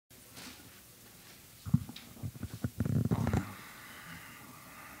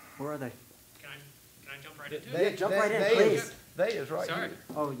Where are they? Can I jump right into Yeah, it? jump right in, please. They is right Sorry. here.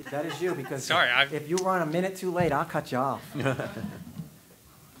 Oh, that is you, because Sorry, if you run a minute too late, I'll cut you off.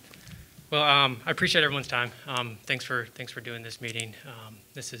 Well, I appreciate everyone's time. Thanks for doing this meeting.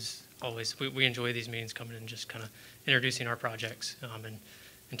 This is always, we enjoy these meetings, coming in and just kind of introducing our projects and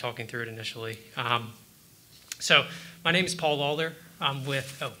talking through it initially. So my name is Paul Lawler. I'm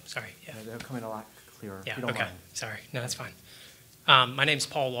with, oh, sorry. Yeah, They'll come in a lot clearer, if yeah, you don't okay. mind. Sorry. No, that's fine. My name is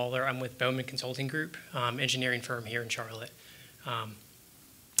Paul Lawler. I'm with Bowman Consulting Group, engineering firm here in Charlotte.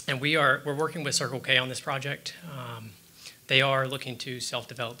 And we're working with Circle K on this project. They are looking to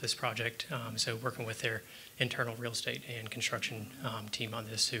self-develop this project, so working with their internal real estate and construction team on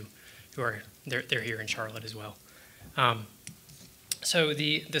this, they're here in Charlotte as well. So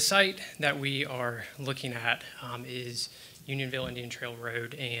the site that we are looking at is Unionville Indian Trail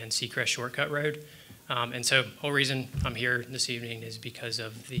Road and Seacrest Shortcut Road. And so the whole reason I'm here this evening is because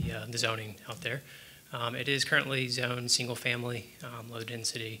of the zoning out there. It is currently zoned single family, low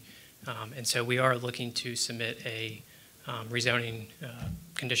density. And so we are looking to submit a rezoning,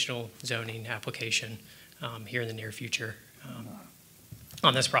 conditional zoning application here in the near future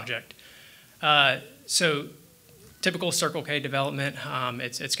on this project. So typical Circle K development,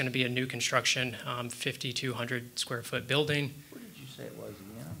 it's going to be a new construction, 5,200 square foot building. Where did you say it was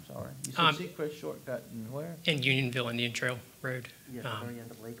again? I'm sorry. You said Seacrest Shortcut and where? In Unionville Indian Trail Road. Yeah, at the very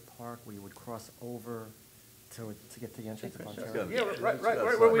end of Lake Park, where you would cross over to get to the entrance of Seacrest Ontario. Shortcut. Yeah,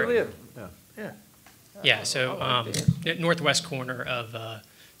 right where we live. Yeah. Yeah. Yeah, so I like this. northwest corner of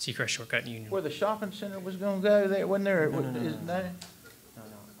Seacrest Shortcut and Union. Where the shopping center was gonna go, there, wasn't there? No, no, no, Isn't no. that No,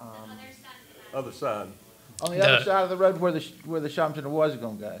 no, Other side. on the other side of the road where the shopping center was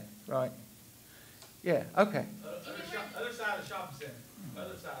gonna go, right? Yeah, okay, Other side of the shopping center.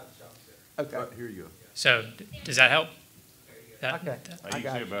 Other side of the shopping center. okay, Right, here you go. So does that help? okay. Hey, I you can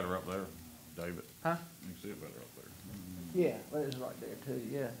got see it. it better up there, David. Huh? You can see it better up there. Yeah, well, it's right there too,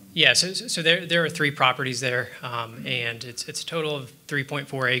 yeah. Yeah, so there are 3 properties there, and it's a total of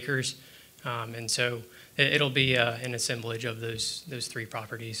 3.4 acres, and so it'll be an assemblage of those 3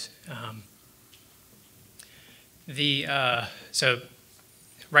 properties. So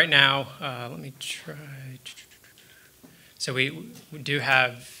right now, let me try. So we do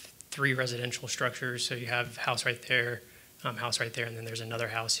have 3 residential structures. So you have house right there, and then there's another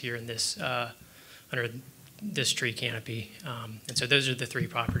house here in this under this tree canopy. And so those are the 3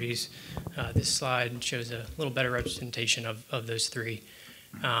 properties. This slide shows a little better representation of those 3.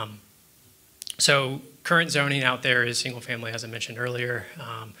 So current zoning out there is single family, as I mentioned earlier.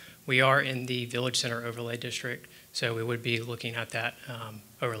 We are in the Village Center Overlay District, so we would be looking at that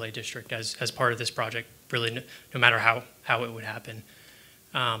overlay district as part of this project, really no matter how it would happen.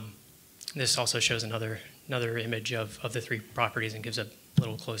 This also shows another image of the 3 properties and gives a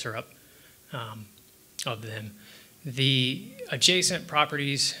little closer up of them. The adjacent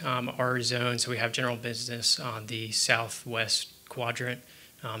properties are zoned, so we have general business on the southwest quadrant.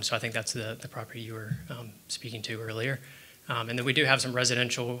 So I think that's the property you were speaking to earlier. And then we do have some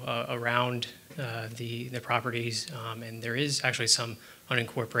residential around the properties, and there is actually some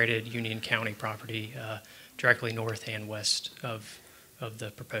unincorporated Union County property directly north and west of the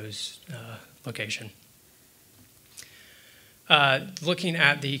proposed location. Looking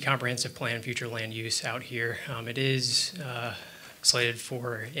at the comprehensive plan future land use out here, it is slated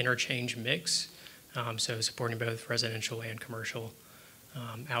for interchange mix, so supporting both residential and commercial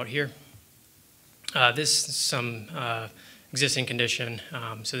out here. This is some existing condition.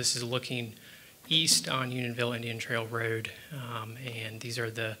 So this is looking east on Unionville Indian Trail Road, and these are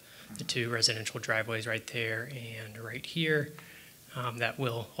the 2 residential driveways right there and right here that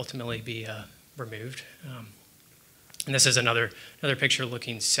will ultimately be removed. And this is another picture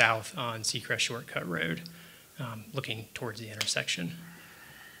looking south on Seacrest Shortcut Road, looking towards the intersection.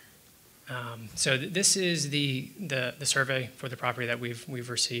 So this is the survey for the property that we've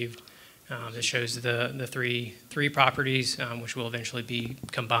received. It shows the three properties, which will eventually be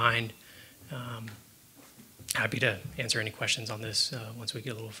combined. Happy to answer any questions on this once we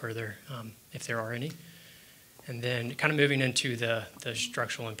get a little further, if there are any. And then kind of moving into the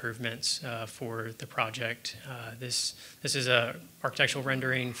structural improvements for the project. This is a architectural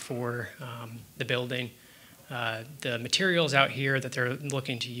rendering for the building. The materials out here that they're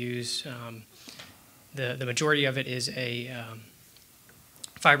looking to use, the majority of it is a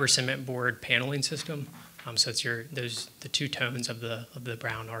fiber cement board paneling system. So it's the 2 tones of the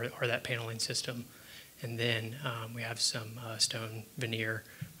brown are that paneling system. And then we have some stone veneer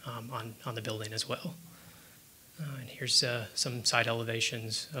on the building as well. And here's some side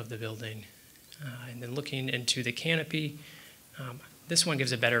elevations of the building. And then looking into the canopy, this one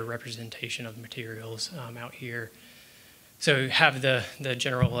gives a better representation of materials out here. So you have the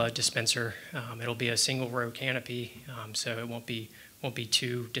general dispenser. It'll be a single row canopy, so it won't be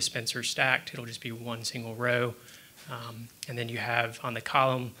two dispensers stacked. It'll just be one single row. And then you have on the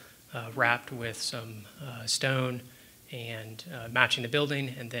column wrapped with some stone and matching the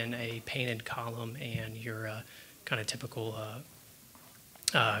building, and then a painted column and your kind of typical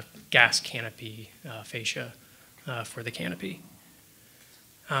gas canopy fascia for the canopy.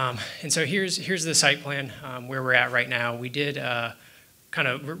 And so here's the site plan where we're at right now. We did kind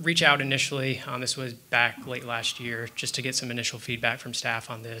of reach out initially. This was back late last year just to get some initial feedback from staff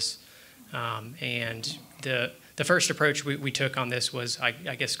on this. And the first approach we took on this was, I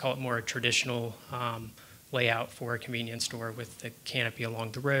guess, call it more a traditional layout for a convenience store with the canopy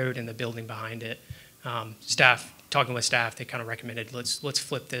along the road and the building behind it. Talking with staff, they kind of recommended let's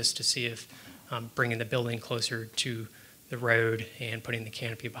flip this to see if bringing the building closer to the road and putting the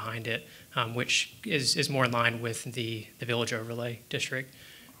canopy behind it, which is more in line with the village overlay district.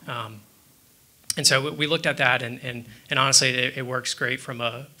 And so we looked at that, and honestly, it works great from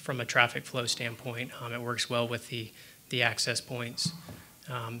a traffic flow standpoint. It works well with the access points,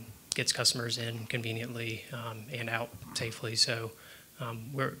 gets customers in conveniently and out safely. So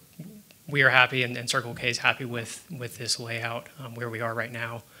we are happy, and Circle K is happy with this layout where we are right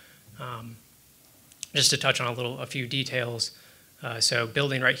now. Just to touch on a few details. So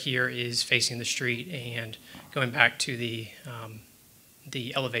building right here is facing the street, and going back to the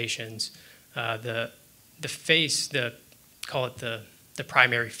elevations, the face, call it the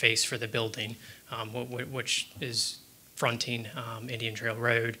primary face for the building, which is fronting Indian Trail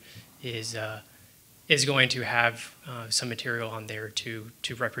Road, is going to have some material on there to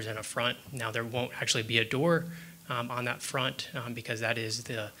represent a front. Now there won't actually be a door on that front because that is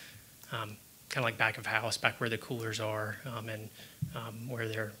the kind of like back of house, back where the coolers are and where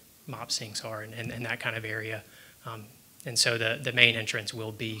their mop sinks are and that kind of area. And so the main entrance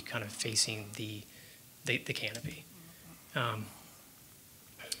will be kind of facing the canopy.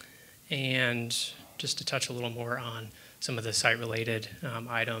 And just to touch a little more on some of the site-related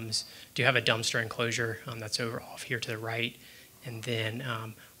items, do have a dumpster enclosure that's over off here to the right, and then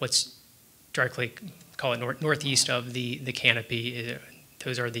what's directly, call it northeast of the canopy,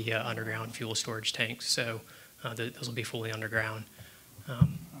 those are the underground fuel storage tanks. So those will be fully underground,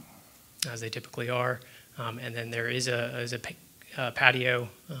 as they typically are. And then there is a patio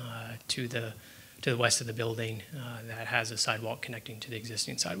to the west of the building that has a sidewalk connecting to the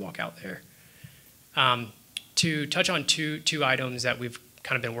existing sidewalk out there. To touch on two items that we've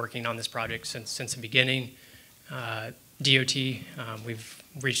kind of been working on this project since the beginning. DOT, we've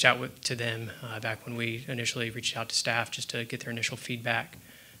reached out to them back when we initially reached out to staff just to get their initial feedback.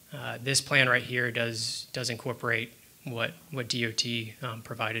 This plan right here does incorporate what DOT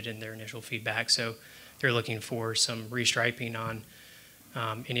provided in their initial feedback. So they're looking for some restriping on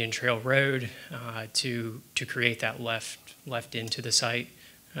Indian Trail Road to create that left into the site.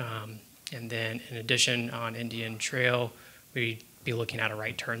 And then in addition on Indian Trail, we'd be looking at a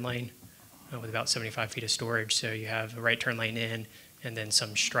right turn lane with about 75 feet of storage. So you have a right turn lane in and then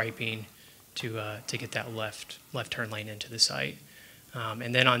some striping to get that left turn lane into the site.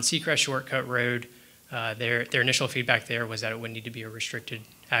 And then on Seacrest Shortcut Road, their initial feedback there was that it would need to be a restricted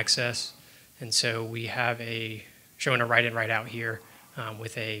access. And so we have showing a right in, right out here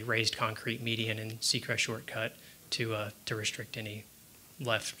with a raised concrete median and Seacrest Shortcut to restrict any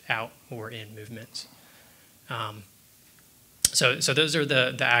left out or in movements. So those are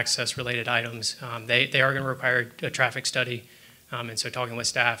the access related items. They are going to require a traffic study. And so talking with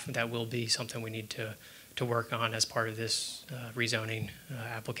staff, that will be something we need to work on as part of this rezoning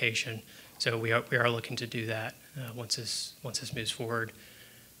application. So we are looking to do that once this moves forward.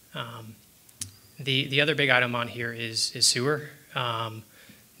 The other big item on here is sewer.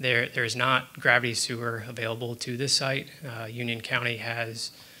 There is not gravity sewer available to this site. Union County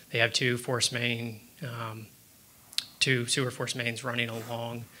they have two sewer force mains running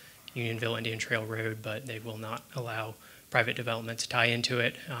along Unionville Indian Trail Road, but they will not allow private development to tie into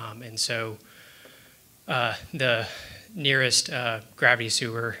it. And so the nearest gravity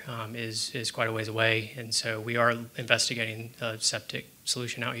sewer is quite a ways away, and so we are investigating a septic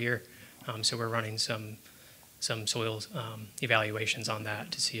solution out here. So we're running some soil evaluations on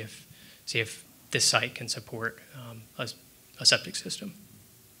that to see if this site can support a septic system.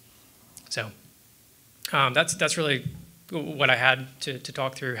 So that's really what I had to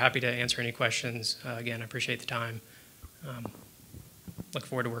talk through. Happy to answer any questions. Again, I appreciate the time. Look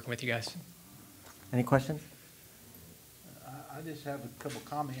forward to working with you guys. Any questions? I just have a couple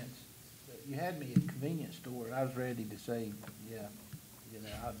comments. You had me at convenience store, and I was ready to say, yeah, you know,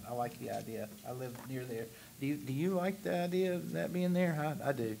 I like the idea. I live near there. Do you like the idea of that being there?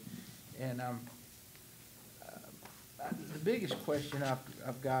 I do. And, the biggest question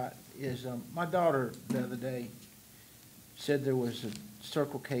I've got is, my daughter the other day said there was a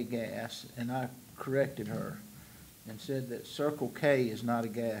Circle K gas, and I corrected her and said that Circle K is not a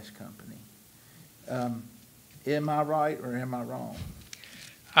gas company. Am I right or am I wrong?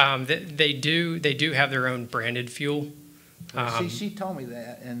 They do have their own branded fuel. See, she told me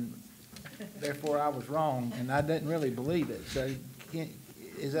that, and therefore I was wrong, and I didn't really believe it. So,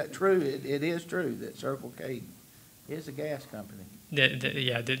 is that true? It is true that Circle K is a gas company.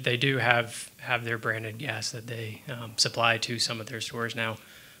 Yeah, they do have their branded gas that they supply to some of their stores now.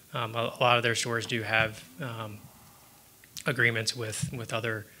 A lot of their stores do have agreements with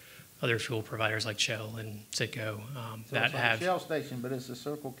other fuel providers like Shell and Citgo So that it's like have a Shell station, but it's a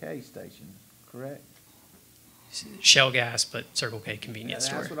Circle K station, correct? Shell gas, but Circle K convenience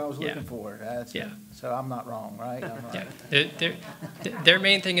store. That's what I was Yeah. looking for. Yeah. So I'm not wrong, right? I'm right. Yeah, their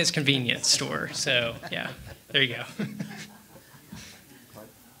main thing is convenience store. So yeah, there you go.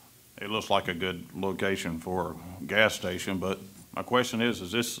 It looks like a good location for a gas station, but my question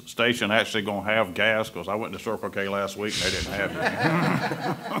is this station actually gonna have gas? Because I went to Circle K last week and they didn't have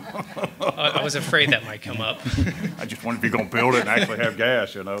it. I was afraid that might come up. I just wondered if you're gonna build it and actually have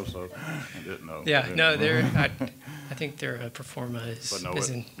gas, you know, so I didn't know. Yeah, no, I think their performa But no, is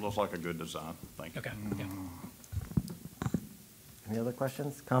in. it looks like a good design. Thank you. Okay, yeah. Any other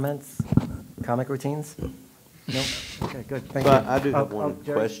questions, comments, comic routines? No? Okay, good, thank you. But I do have Oh, one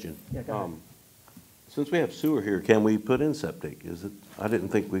Jerry? question. Yeah, go ahead. Since we have sewer here, can we put in septic? I didn't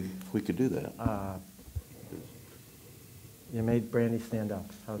think we could do that. You made Brandy stand up.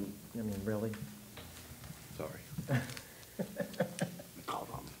 I mean, really? Sorry.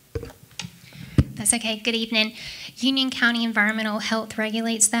 That's okay. Good evening. Union County Environmental Health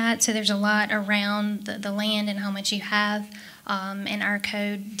regulates that, so there's a lot around the land and how much you have, and our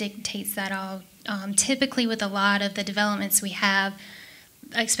code dictates that all. Typically, with a lot of the developments we have,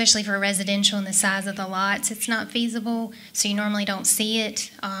 especially for residential and the size of the lots, it's not feasible, so you normally don't see it.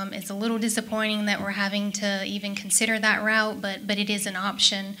 It's a little disappointing that we're having to even consider that route, but it is an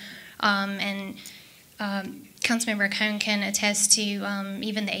option. And Councilmember Cone can attest to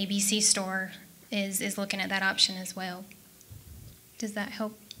even the ABC store is looking at that option as well. Does that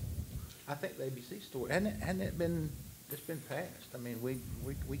help? I think the ABC store, hadn't it been, it's been passed? I mean, we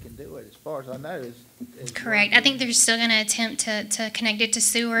can do it, as far as I know, is. Correct. I think they're still going to attempt to connect it to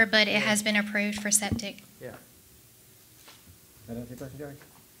sewer, but it has been approved for septic. Yeah. That answer your question, Jerry?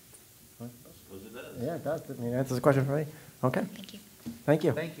 Yeah, it does. I mean, answers the question for me. Okay, Thank you. thank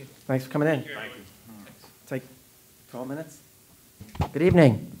you. Thank you. Thanks for coming in. Take 12 minutes. Good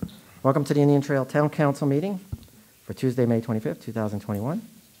evening. Welcome to the Indian Trail Town Council meeting for Tuesday, May 25th, 2021.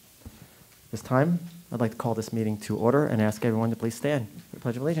 This time, I'd like to call this meeting to order and ask everyone to please stand for the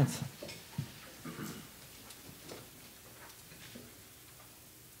Pledge of Allegiance.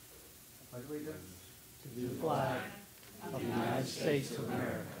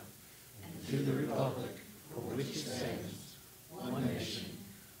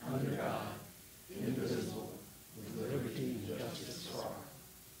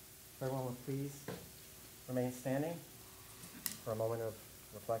 Everyone will please remain standing for a moment of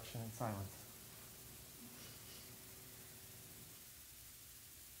reflection and silence.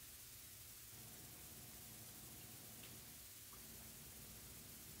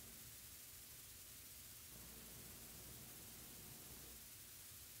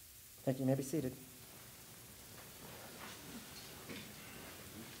 Thank you. You may be seated.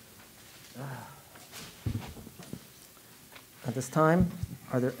 At this time,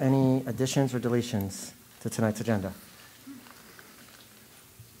 are there any additions or deletions to tonight's agenda?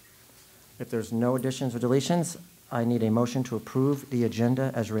 If there's no additions or deletions, I need a motion to approve the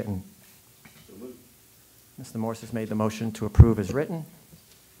agenda as written. Mr. Morse has made the motion to approve as written.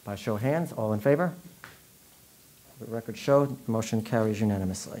 By show of hands, all in favor? The record showed, the motion carries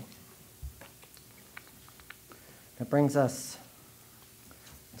unanimously. That brings us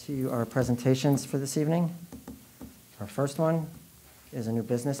to our presentations for this evening. Our first one is a new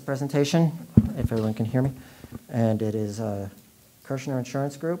business presentation, if everyone can hear me. And it is Kirshner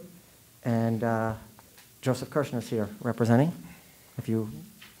Insurance Group. And Joseph Kirshner is here representing. If you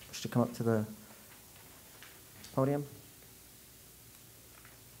wish to come up to the podium.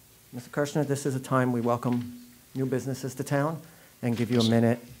 Mr. Kirshner, this is a time we welcome new businesses to town and give you a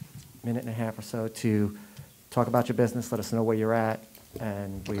minute and a half or so to talk about your business, let us know where you're at,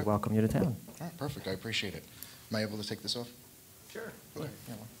 and we welcome you to town. All right, perfect. I appreciate it. Am I able to take this off? Sure. Okay.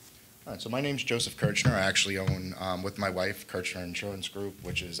 All right, so my name's Joseph Kirchner. I actually own, with my wife, Kirchner Insurance Group,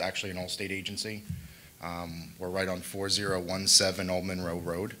 which is actually an Allstate agency. We're right on 4017 Old Monroe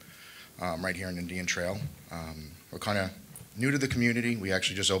Road, right here in Indian Trail. We're kind of new to the community. We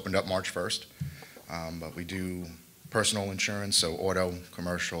actually just opened up March 1st, but we do personal insurance, so auto,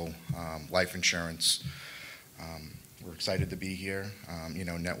 commercial, life insurance. We're excited to be here,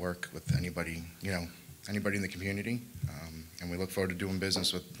 network with anybody, anybody in the community, and we look forward to doing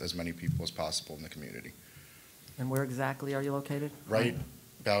business with as many people as possible in the community. And where exactly are you located? Right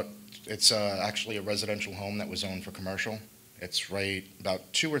about, it's actually a residential home that was zoned for commercial. It's right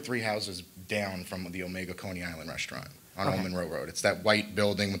about 2 or 3 houses down from the Omega Coney Island restaurant on Okay. Old Monroe Road. It's that white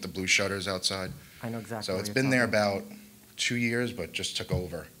building with the blue shutters outside. I know exactly So where it's you're been there talking about 2 years, but just took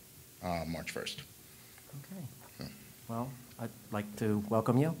over March 1st. Okay. Yeah. Well, I'd like to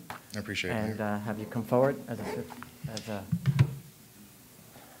welcome you I appreciate it. and Mayor. have you come forward as a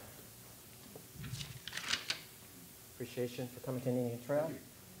appreciation for coming to Indian Trail.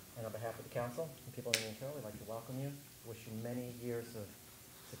 And on behalf of the council and people in Indian Trail, we'd like to welcome you, wish you many years of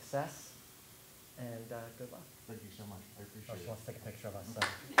success, and good luck. Thank you so much. I Oh, she wants to take a picture of us, so.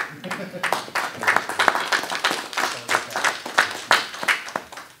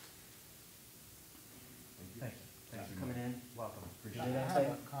 Thank you. Thanks for coming in. Welcome. I have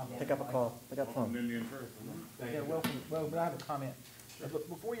a comment. Pick up a call. Pick up the phone. Yeah, well, but I have a comment. But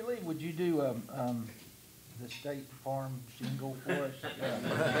before you leave, would you do, the State Farm jingle for us?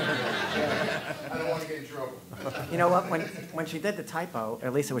 I don't want to get in trouble. You know what? When she did the typo,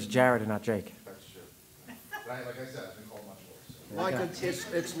 at least it was Jared and not Jake. That's true. Like I said, I've been called much worse. So. Like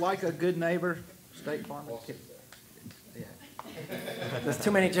it's like a good neighbor, State Farm. Yeah. There's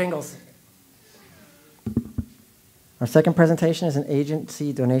too many jingles. Our second presentation is an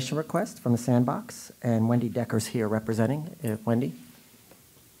agency donation request from the Sandbox, and Wendy Decker's here representing. Wendy?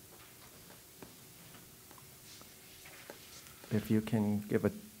 If you can give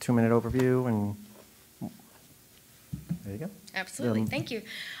a 2-minute overview, and there you go. Absolutely. Thank you.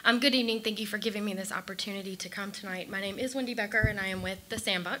 Good evening. Thank you for giving me this opportunity to come tonight. My name is Wendy Becker, and I am with the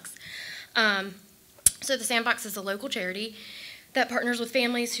Sandbox. So the Sandbox is a local charity that partners with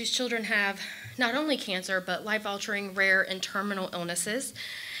families whose children have not only cancer, but life-altering, rare, and terminal illnesses.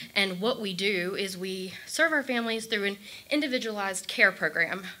 And what we do is we serve our families through an individualized care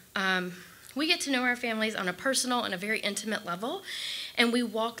program. We get to know our families on a personal and a very intimate level, and we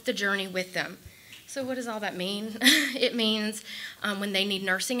walk the journey with them. So what does all that mean? It means when they need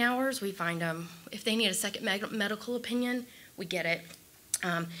nursing hours, we find them. If they need a second medical opinion, we get it.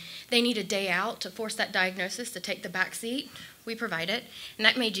 They need a day out to force that diagnosis to take the back seat, we provide it. And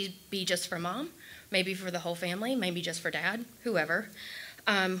that may be just for mom, maybe for the whole family, maybe just for dad, whoever.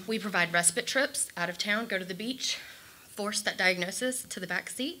 We provide respite trips out of town, go to the beach, force that diagnosis to the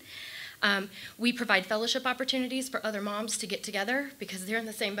back seat. We provide fellowship opportunities for other moms to get together because they're in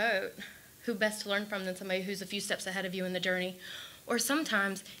the same boat. Who best to learn from than somebody who's a few steps ahead of you in the journey? Or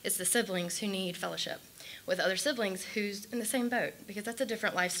sometimes it's the siblings who need fellowship with other siblings who's in the same boat, because that's a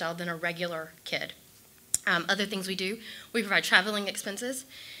different lifestyle than a regular kid. Other things we do, we provide traveling expenses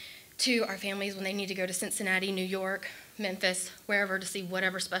to our families when they need to go to Cincinnati, New York, Memphis, wherever to see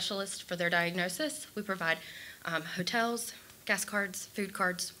whatever specialist for their diagnosis. We provide hotels, gas cards, food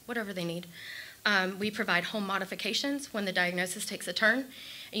cards, whatever they need. We provide home modifications when the diagnosis takes a turn.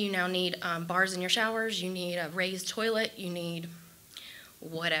 And you now need bars in your showers, you need a raised toilet, you need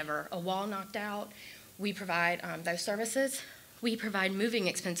whatever, a wall knocked out. We provide those services. We provide moving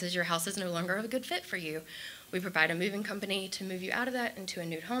expenses. Your house is no longer a good fit for you. We provide a moving company to move you out of that into a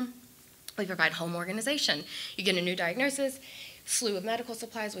new home. We provide home organization. You get a new diagnosis, slew of medical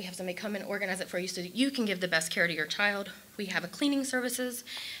supplies. We have somebody come and organize it for you so that you can give the best care to your child. We have a cleaning services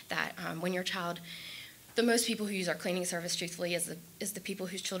that when your child, the most people who use our cleaning service, truthfully, is the people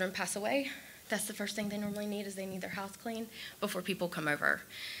whose children pass away. That's the first thing they normally need, is they need their house cleaned before people come over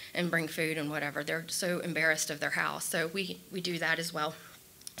and bring food and whatever. They're so embarrassed of their house. So we do that as well.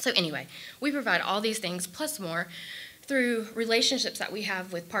 So anyway, we provide all these things plus more through relationships that we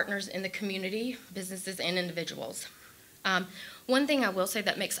have with partners in the community, businesses, and individuals. One thing I will say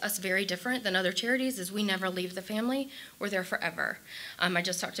that makes us very different than other charities is we never leave the family. We're there forever. I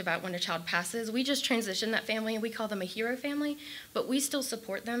just talked about when a child passes, we just transition that family, and we call them a hero family, but we still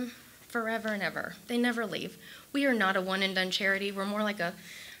support them forever and ever. They never leave. We are not a one-and-done charity. We're more like a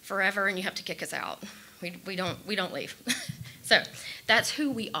forever, and you have to kick us out. We don't leave. So that's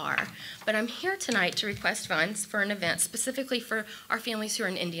who we are. But I'm here tonight to request funds for an event specifically for our families who are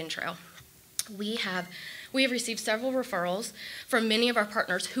in Indian Trail. We have received several referrals from many of our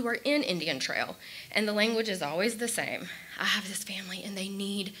partners who are in Indian Trail, and the language is always the same. I have this family, and they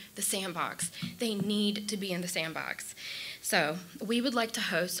need the the sandbox. They need to be in the sandbox. So we would like to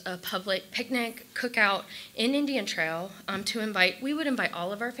host a public picnic cookout in Indian Trail we would invite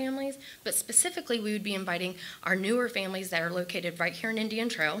all of our families, but specifically we would be inviting our newer families that are located right here in Indian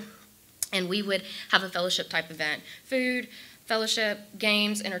Trail. And we would have a fellowship type event, food, fellowship,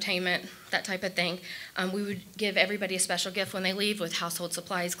 games, entertainment, that type of thing. We would give everybody a special gift when they leave with household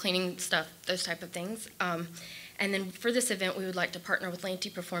supplies, cleaning stuff, those type of things. And then for this event, we would like to partner with Lanty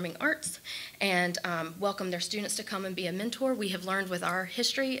Performing Arts and welcome their students to come and be a mentor. We have learned with our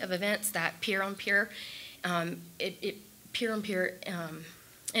history of events that peer-on-peer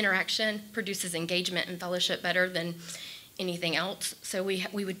interaction produces engagement and fellowship better than anything else. So we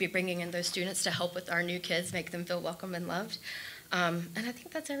would be bringing in those students to help with our new kids, make them feel welcome and loved. And I think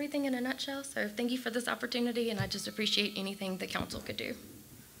that's everything in a nutshell. So thank you for this opportunity, and I just appreciate anything the council could do.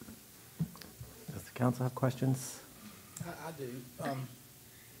 Does the council have questions? I do.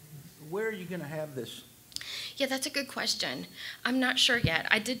 Where are you gonna have this? Yeah, that's a good question. I'm not sure yet.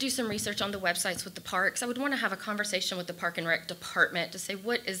 I did do some research on the websites with the parks. I would want to have a conversation with the Park and Rec department to say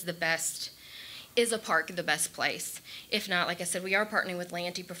what is the best, is a park the best place? If not, like I said, we are partnering with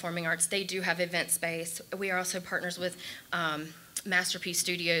Lanty Performing Arts. They do have event space. We are also partners with Masterpiece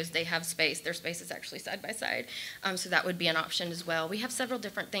Studios. They have space. Their space is actually side by side. So that would be an option as well. We have several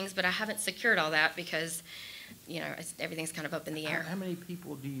different things, but I haven't secured all that because, you know, everything's kind of up in the air. How many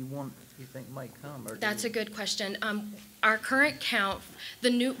people do you think might come? Or That's a good question. Our current count,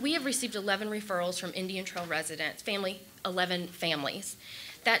 we have received 11 referrals from Indian Trail residents, 11 families.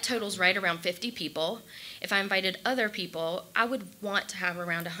 That totals right around 50 people. If I invited other people, I would want to have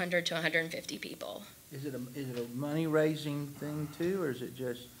around 100 to 150 people. Is it a money-raising thing too, or is it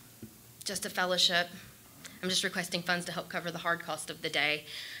just? Just a fellowship. I'm just requesting funds to help cover the hard cost of the day.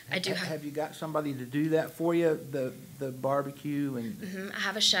 I do Have you got somebody to do that for you, the barbecue and? I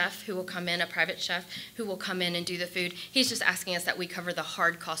have a chef who will come in, a private chef, who will come in and do the food. He's just asking us that we cover the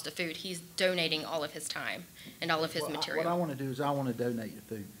hard cost of food. He's donating all of his time and all of his material. What I want to do is I want to donate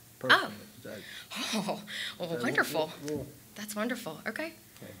the food personally. So, Oh, well, so wonderful. we'll- That's wonderful. Okay.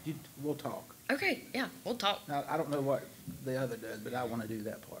 We'll talk. Okay, yeah, we'll talk. Now, I don't know what the other does, but I want to do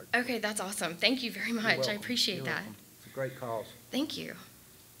that part. Okay, that's awesome. Thank you very You're much. I welcome. appreciate You're that. welcome. It's a great cause. Thank you.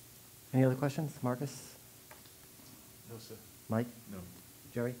 Any other questions? Marcus? No, sir. Mike? No.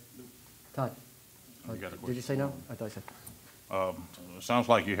 Jerry? Todd? You got a Did you say no? I thought you said. It sounds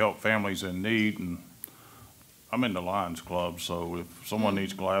like you help families in need, and I'm in the Lions Club, so if someone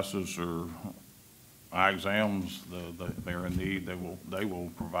needs glasses or eye exams, they're in need, they will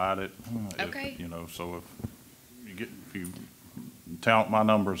provide it. Okay. You know, so my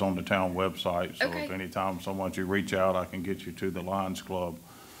number's on the town website, so Okay. if anytime you reach out, I can get you to the Lions Club.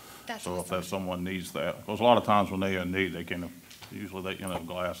 That's So if awesome. that someone needs that, because a lot of times when they're in need, they can, usually they,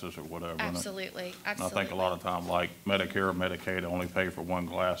 glasses or whatever. and Absolutely, I absolutely. think a lot of time, like Medicare or Medicaid, only pay for one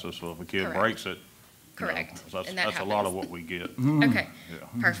glasses, so if a kid Correct. breaks it, Correct. that's And that a lot of happens. what we get. Okay, Yeah.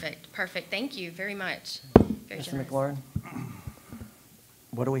 perfect. Thank you very much. Very Mr. generous. McLaurin?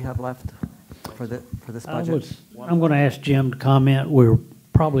 What do we have left for this budget? I'm going to ask Jim to comment. We're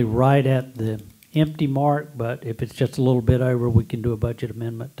probably right at the empty mark, but if it's just a little bit over, we can do a budget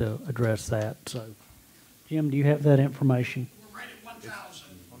amendment to address that. So, Jim, do you have that information? We're right at 1,000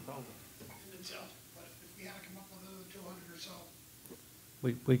 in the till, but if we had to come up with another 200 or so.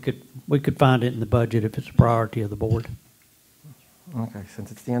 We could find it in the budget if it's a priority of the board. Okay,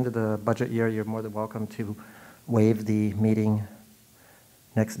 since it's the end of the budget year, you're more than welcome to waive the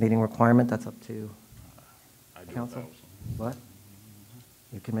next meeting requirement. That's up to council. What?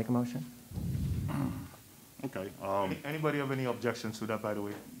 You can make a motion? Okay, Anybody have any objections to that, by the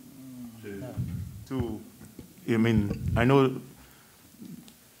way? I mean, I know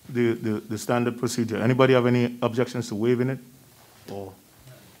the standard procedure. Anybody have any objections to waiving it? Or,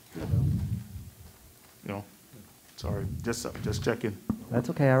 sorry, just checking. That's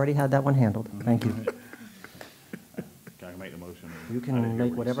okay, I already had that one handled. Thank you. can I make the motion? You I didn't can hear make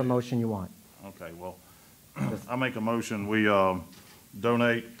what whatever said. motion you want. Okay, well, I make a motion, we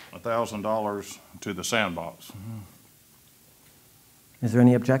donate $1,000 to the Sandbox. Is there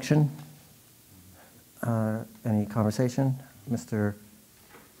any objection? Any conversation? Mr.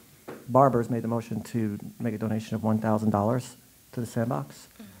 Barber's made the motion to make a donation of $1,000 to the Sandbox.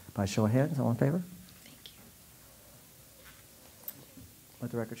 By show of hands, all in favor? Thank you.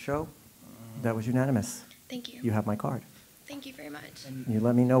 Let the record show. That was unanimous. Thank you. You have my card. Thank you very much. You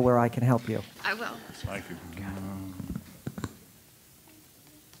let me know where I can help you. I will. Thank you.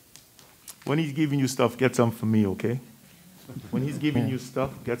 When he's giving you stuff, get some for me, okay? When he's giving you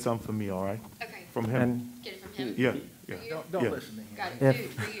stuff, get some for me, all right? Okay. From him. And Get it from him? Yeah. Yeah. Don't Yeah. listen to him. Got it,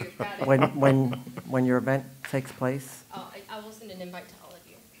 If- food for you, got it. When your event takes place, I will send an invite to all of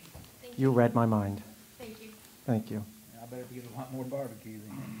you. Thank you read my mind. Thank you. Thank you. I better get a lot more barbecue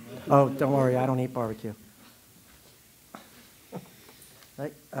then. Oh, don't worry, I don't eat barbecue.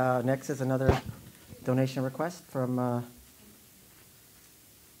 Right, next is another donation request from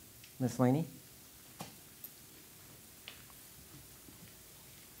Ms. Laney.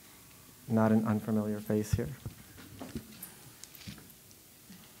 Not an unfamiliar face here.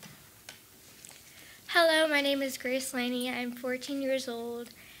 Hello, my name is Grace Laney. I'm 14 years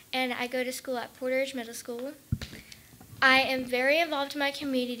old, and I go to school at Porterage Middle School. I am very involved in my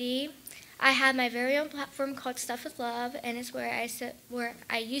community. I have my very own platform called Stuff with Love, and it's where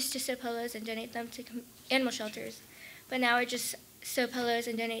I used to sew pillows and donate them to animal shelters. But now I just sew pillows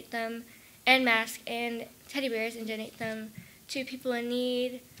and donate them, and masks and teddy bears and donate them to people in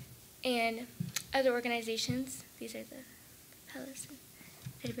need and other organizations. These are the pillows and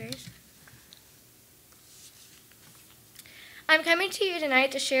teddy bears. I'm coming to you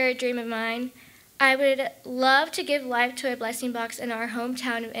tonight to share a dream of mine. I would love to give life to a blessing box in our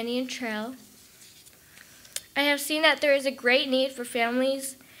hometown of Indian Trail. I have seen that there is a great need for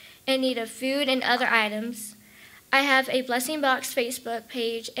families in need of food and other items. I have a blessing box Facebook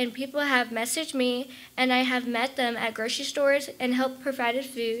page, and people have messaged me, and I have met them at grocery stores and helped provided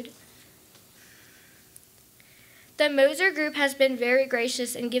food. The Moser Group has been very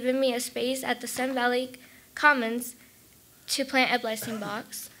gracious in giving me a space at the Sun Valley Commons to plant a blessing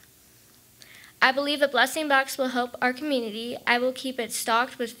box. I believe a blessing box will help our community. I will keep it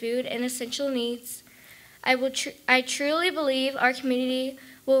stocked with food and essential needs. I truly believe our community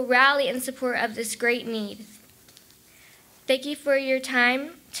will rally in support of this great need. Thank you for your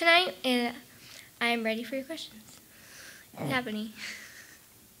time tonight, and I am ready for your questions. If you have any.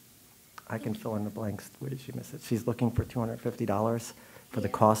 I can fill in the blanks. Where did she miss it? She's looking for $250 for the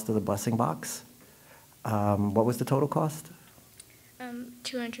cost of the blessing box. What was the total cost?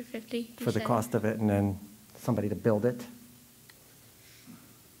 $250. For the cost of it, and then somebody to build it?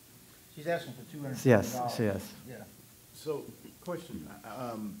 She's asking for $250. Yes, she is. Yeah. So, question,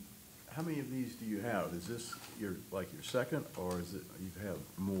 how many of these do you have? Is this your second, or is it, you have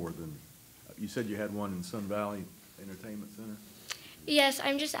more than, you said you had one in Sun Valley Entertainment Center? Yes,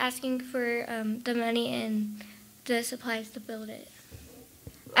 I'm just asking for the money and the supplies to build it.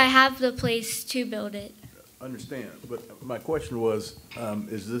 I have the place to build it. Understand, but my question was,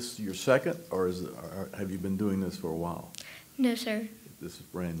 is this your second, or or have you been doing this for a while? No, sir. This is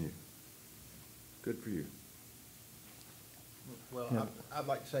brand new. Good for you. Well, I'd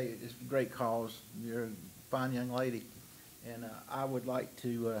like to say it's a great cause. You're a fine young lady, and I would like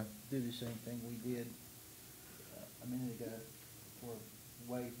to do the same thing we did a minute ago, for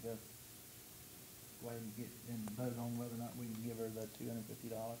waive the get and vote on whether or not we can give her the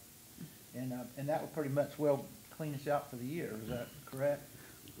 $250. And that would pretty much clean us out for the year. Is that correct?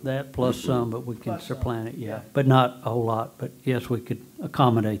 That plus some, but we can Plus some, supplant it, yeah. yeah. But not a whole lot, but yes, we could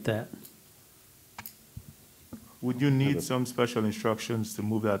accommodate that. Would you need some special instructions to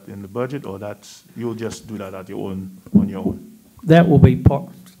move that in the budget, or you'll just do that on your own? That will be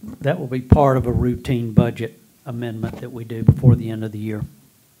part of a routine budget amendment that we do before the end of the year.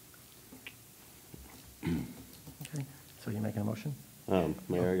 Okay, so you're making a motion?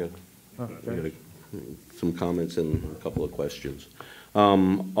 Mayor, Oh, I Jerry? got some comments and a couple of questions.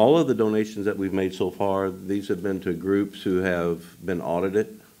 All of the donations that we've made so far, these have been to groups who have been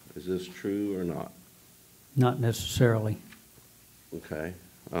audited. Is this true or not? Not necessarily. Okay.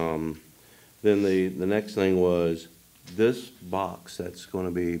 Then the next thing was, this box that's going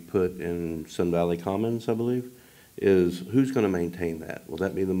to be put in Sun Valley Commons, I believe, who's going to maintain that? Will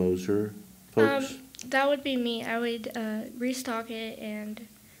that be the Moser folks? That would be me. I would restock it and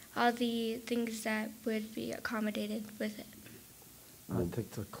all the things that would be accommodated with it.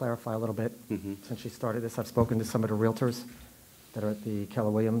 To clarify a little bit, Mhm. since she started this, I've spoken to some of the realtors that are at the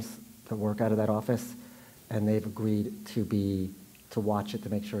Keller Williams that work out of that office, and they've agreed to watch it, to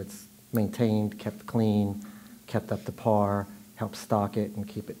make sure it's maintained, kept clean, kept up to par, help stock it and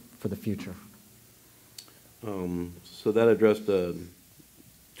keep it for the future. So that addressed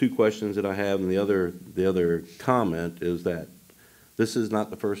two questions that I have, and the other comment is that this is not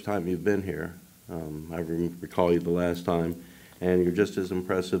the first time you've been here. I recall you the last time, and you're just as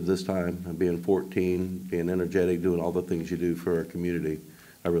impressive this time, being 14, being energetic, doing all the things you do for our community.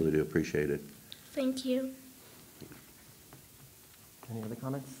 I really do appreciate it. Thank you. Any other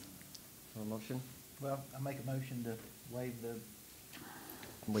comments or motion? Well, I make a motion to waive the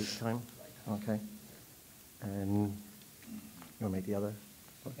Wait time? Okay. And you want to make the other?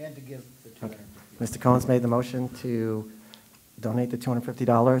 And to give the $250. Mr. Collins made the motion to donate the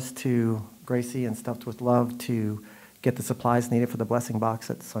 $250 to Gracie and Stuffed with Love to get the supplies needed for the blessing box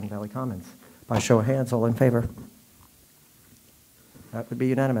at Sun Valley Commons. By show of hands, all in favor? That would be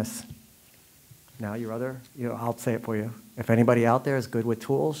unanimous. Now I'll say it for you. If anybody out there is good with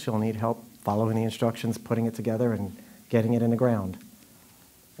tools, she'll need help following the instructions, putting it together, and getting it in the ground.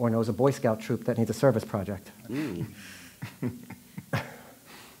 Or knows a Boy Scout troop that needs a service project.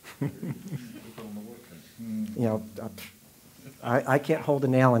 I can't hold a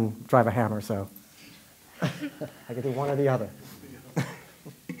nail and drive a hammer, so I can do one or the other.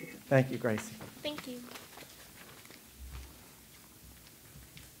 Thank you, Gracie. Thank you.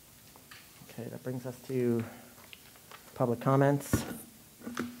 Okay, that brings us to public comments.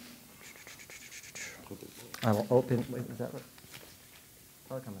 I will open, wait, is that right?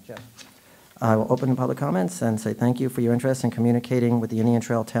 Public comments, yeah. I will open public comments and say thank you for your interest in communicating with the Indian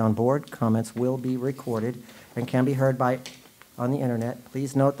Trail Town Board. Comments will be recorded and can be heard on the internet.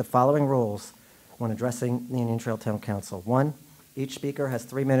 Please note the following rules when addressing the Indian Trail Town Council. 1, each speaker has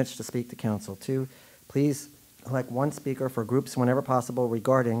 3 minutes to speak to council. 2, please elect one speaker for groups whenever possible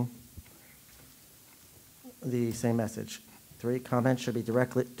regarding the same message. 3, comments should be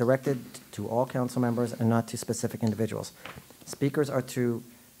directed to all council members and not to specific individuals. Speakers are to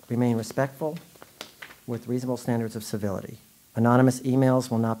remain respectful with reasonable standards of civility. Anonymous emails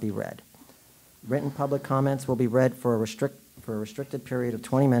will not be read. Written public comments will be read for a restricted period of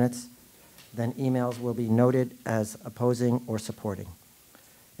 20 minutes. Then emails will be noted as opposing or supporting.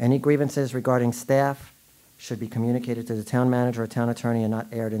 Any grievances regarding staff should be communicated to the town manager or town attorney and not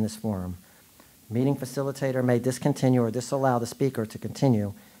aired in this forum. Meeting facilitator may discontinue or disallow the speaker to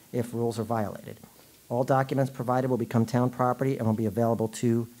continue if rules are violated. All documents provided will become town property and will be available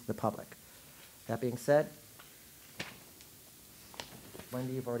to the public. That being said,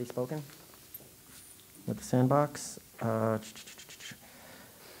 Wendy, you've already spoken with the sandbox.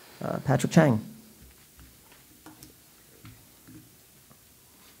 Patrick Chang.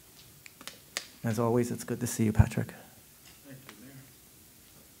 As always, it's good to see you, Patrick. Thank you, Mayor.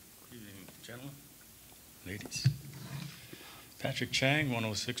 Good evening, gentlemen, ladies. Patrick Chang,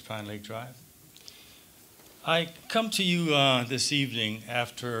 106 Pine Lake Drive. I come to you this evening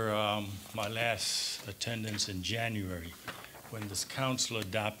after my last attendance in January when this council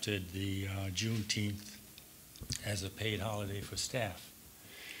adopted the Juneteenth as a paid holiday for staff.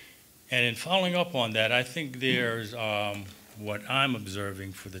 And in following up on that, I think there's what I'm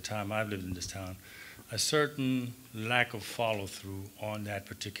observing for the time I've lived in this town, a certain lack of follow-through on that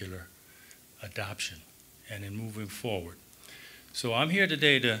particular adoption and in moving forward. So I'm here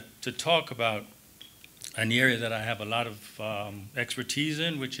today to talk about an area that I have a lot of expertise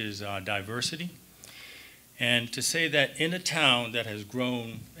in, which is diversity. And to say that in a town that has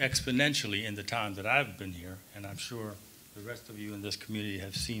grown exponentially in the time that I've been here, and I'm sure the rest of you in this community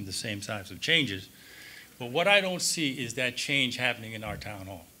have seen the same types of changes, but what I don't see is that change happening in our town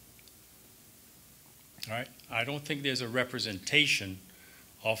hall. All right? I don't think there's a representation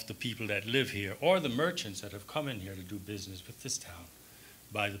of the people that live here or the merchants that have come in here to do business with this town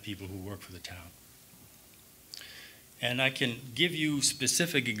by the people who work for the town. And I can give you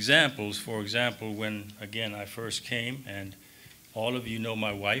specific examples. For example, when, again, I first came, and all of you know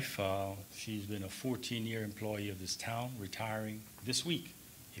my wife. She's been a 14-year employee of this town, retiring this week,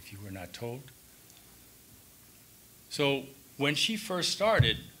 if you were not told. So when she first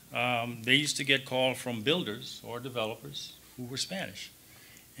started, they used to get calls from builders or developers who were Spanish.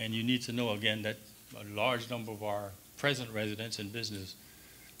 And you need to know, again, that a large number of our present residents and business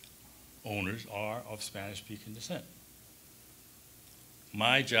owners are of Spanish-speaking descent.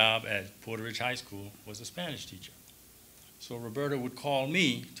 My job at Porter Ridge High School was a Spanish teacher. So Roberta would call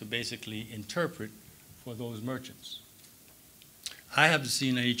me to basically interpret for those merchants. I haven't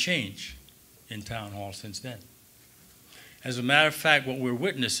seen any change in Town Hall since then. As a matter of fact, what we're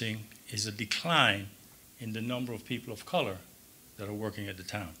witnessing is a decline in the number of people of color that are working at the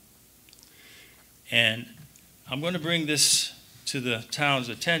town. And I'm going to bring this to the town's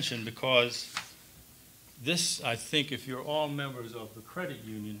attention because this, I think, if you're all members of the credit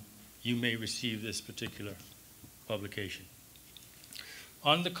union, you may receive this particular publication.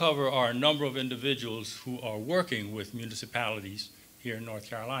 On the cover are a number of individuals who are working with municipalities here in North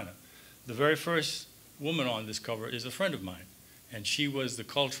Carolina. The very first woman on this cover is a friend of mine, and she was the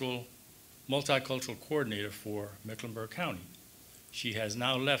multicultural coordinator for Mecklenburg County. She has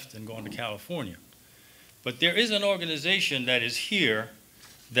now left and gone to California. But there is an organization that is here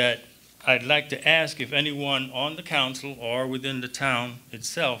that I'd like to ask if anyone on the council or within the town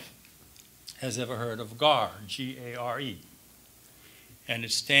itself has ever heard of GARE, G-A-R-E. and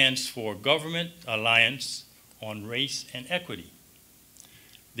it stands for Government Alliance on Race and Equity.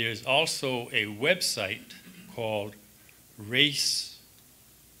 There's also a website called I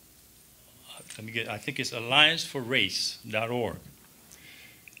think it's allianceforrace.org.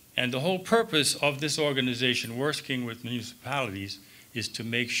 And the whole purpose of this organization working with municipalities is to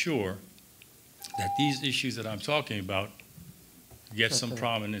make sure that these issues that I'm talking about get some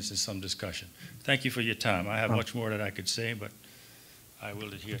prominence and some discussion. Thank you for your time. I have much more that I could say, but I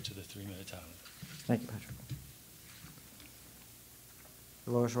will adhere to the 3-minute time. Thank you, Patrick.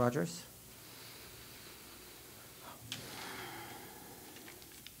 Dolores Rogers?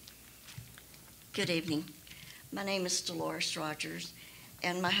 Good evening. My name is Dolores Rogers,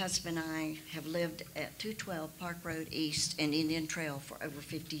 and my husband and I have lived at 212 Park Road East and Indian Trail for over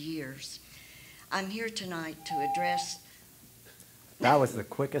 50 years. I'm here tonight to address... That was the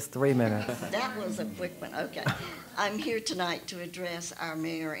quickest 3 minutes. That was a quick one, okay. I'm here tonight to address our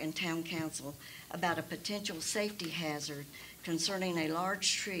mayor and town council about a potential safety hazard concerning a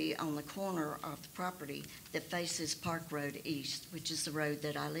large tree on the corner of the property that faces Park Road East, which is the road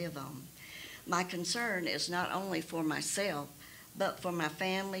that I live on. My concern is not only for myself, but for my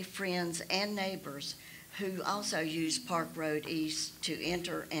family, friends, and neighbors who also use Park Road East to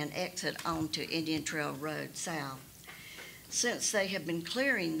enter and exit onto Indian Trail Road South. Since they have been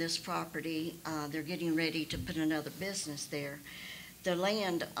clearing this property, they're getting ready to put another business there. The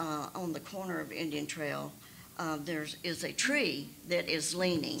land on the corner of Indian Trail, there is a tree that is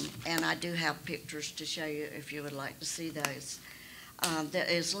leaning, and I do have pictures to show you if you would like to see those, that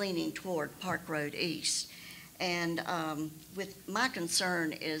is leaning toward Park Road East. And with my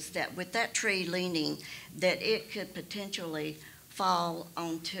concern is that with that tree leaning, that it could potentially fall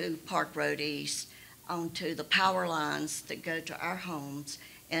onto Park Road East, onto the power lines that go to our homes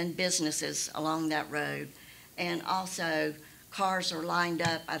and businesses along that road. And also, cars are lined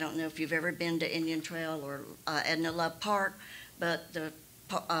up. I don't know if you've ever been to Indian Trail or Edna Love Park, but the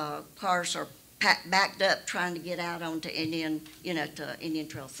cars are backed up trying to get out onto Indian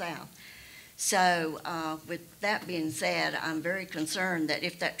Trail South. So with that being said, I'm very concerned that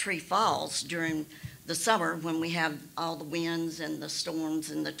if that tree falls during the summer when we have all the winds and the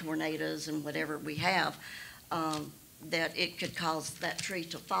storms and the tornadoes and whatever we have, that it could cause that tree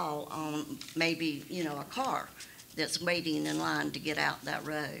to fall on maybe, a car that's waiting in line to get out that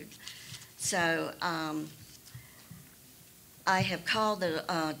road. So I have called the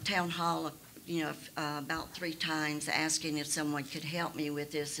town hall about 3 times asking if someone could help me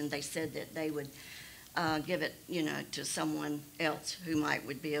with this, and they said that they would give it, to someone else who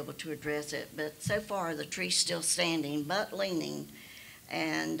would be able to address it. But so far, the tree's still standing, but leaning,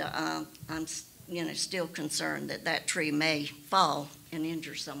 and I'm, still concerned that that tree may fall and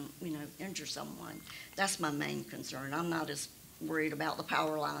injure someone. That's my main concern. I'm not as worried about the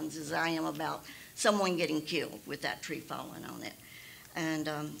power lines as I am about someone getting killed with that tree falling on it. And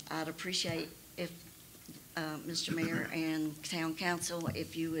I'd appreciate if Mr. Mayor and Town Council,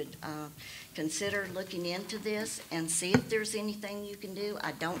 if you would consider looking into this and see if there's anything you can do.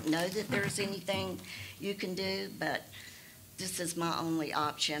 I don't know that there's anything you can do, but this is my only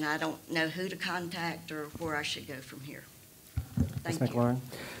option. I don't know who to contact or where I should go from here. Thank you. Ms. McLaurin?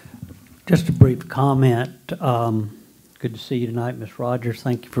 Just a brief comment. Good to see you tonight, Ms. Rogers.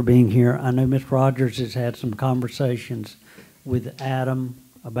 Thank you for being here. I know Ms. Rogers has had some conversations with Adam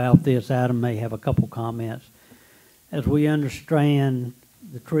about this. Adam may have a couple comments. As we understand,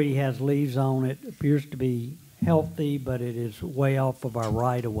 the tree has leaves on it, appears to be healthy, but it is way off of our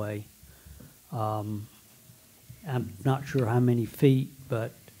right-of-way. I'm not sure how many feet,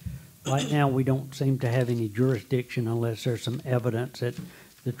 but right now we don't seem to have any jurisdiction unless there's some evidence that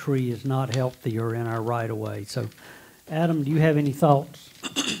the tree is not healthy or in our right-of-way. So, Adam, do you have any thoughts?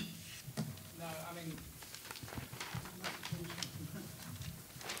 No, I mean,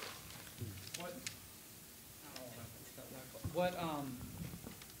 what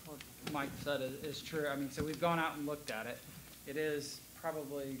Mike said is true. I mean, so we've gone out and looked at it. It is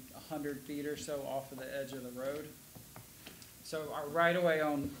probably 100 feet or so off of the edge of the road. So our right-of-way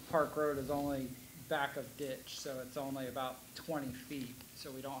on Park Road is only back of ditch, so it's only about 20 feet.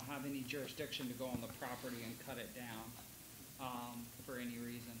 So we don't have any jurisdiction to go on the property and cut it down for any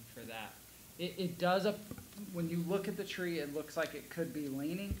reason for that. It does, when you look at the tree, it looks like it could be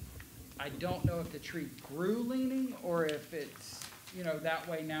leaning. I don't know if the tree grew leaning or if it's, that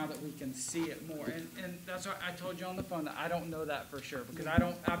way now that we can see it more. And that's why I told you on the phone that I don't know that for sure because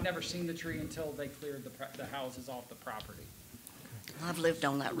I've never seen the tree until they cleared the houses off the property. I've lived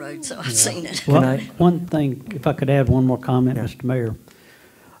on that road, so I've seen it. Well, one thing, if I could add one more comment, Mr. Mayor.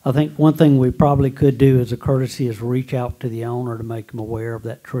 I think one thing we probably could do as a courtesy is reach out to the owner to make them aware of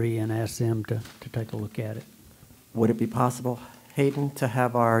that tree and ask them to take a look at it. Would it be possible, Hayden, to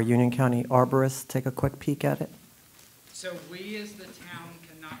have our Union County arborist take a quick peek at it? So we, as the town,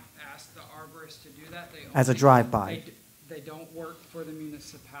 cannot ask the arborist to do that. They As a only- drive-by? They don't work for the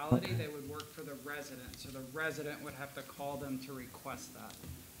municipality, Okay. they would work for the resident, so the resident would have to call them to request that.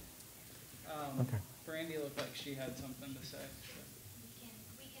 Okay. Brandy looked like she had something to say.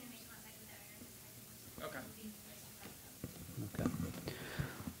 Okay. Okay.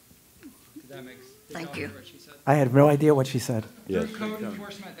 Did that make, did Thank y'all you. hear what she said? I had no idea what she said. Yes. Through code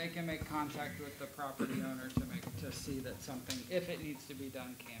enforcement, they can make contact with the property owner to see that something, if it needs to be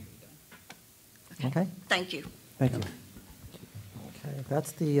done, can be done. Okay? Thank you. Thank you. Okay,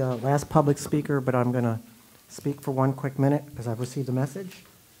 that's the last public speaker, but I'm going to speak for one quick minute because I've received a message.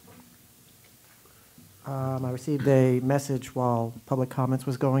 I received a message while public comments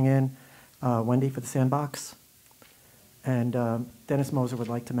was going in, Wendy for the Sandbox. And Dennis Moser would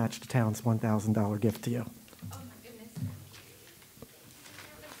like to match the town's $1,000 gift to you. Oh, my goodness.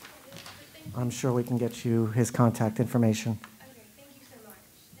 I'm sure we can get you his contact information. Okay, thank you so much.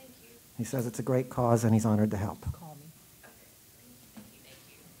 Thank you. He says it's a great cause and he's honored to help. Call me. Okay, thank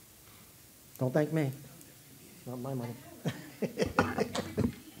you. Don't thank me. It's not my money.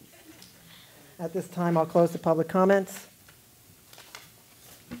 At this time, I'll close the public comments.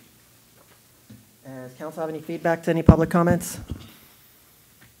 Does council have any feedback to any public comments?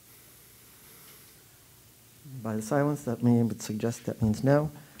 By the silence, that would suggest that means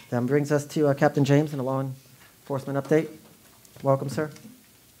no. That brings us to Captain James and a law enforcement update. Welcome, sir.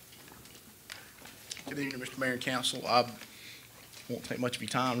 Good evening, Mr. Mayor and Council. I won't take much of your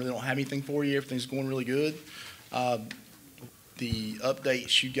time. Really don't have anything for you. Everything's going really good. The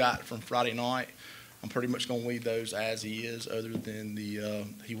updates you got from Friday night, I'm pretty much going to leave those as he is, other than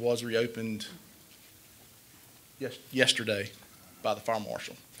he was reopened yesterday by the fire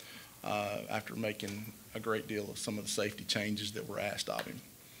marshal after making a great deal of some of the safety changes that were asked of him.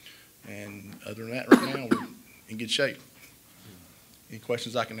 And other than that, right now, we're in good shape. Any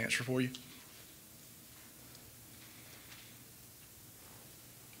questions I can answer for you?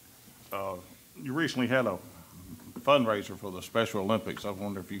 You recently had a fundraiser for the Special Olympics. I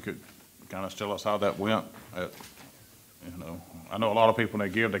wonder if you could kind of tell us how that went. I know a lot of people when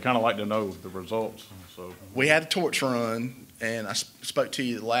they give, they kind of like to know the results. So We had a torch run, and I spoke to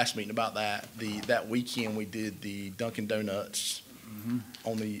you at the last meeting about that. That weekend, we did the Dunkin' Donuts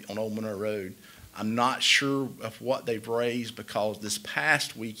on Old Monroe Road. I'm not sure of what they've raised because this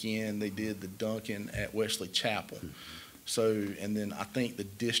past weekend, they did the Dunkin' at Wesley Chapel. So, and then I think the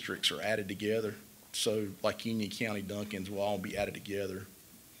districts are added together. So like Union County Dunkins will all be added together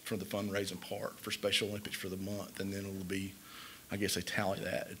for the fundraising part for Special Olympics for the month. And then it'll be, I guess they tally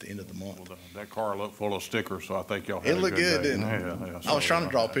that at the end of the month. well, that car looked full of stickers, so I think y'all had It a looked good, day. didn't it? Yeah, I was trying to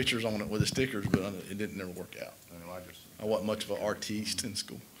draw pictures on it with the stickers, but it didn't never work out. I wasn't much of an artiste in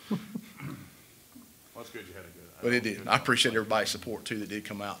school. Well, that's good you had a good. But it did. I appreciate everybody's support too that did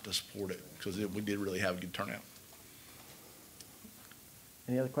come out to support it because we did really have a good turnout.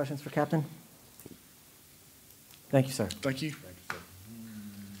 Any other questions for Captain? Thank you, sir. Thank you.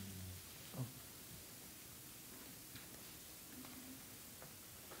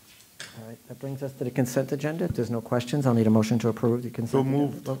 All right, that brings us to the consent agenda. If there's no questions, I'll need a motion to approve the consent. So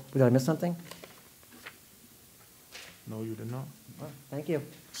moved. Oh, did I miss something? No, you did not. Oh, thank you.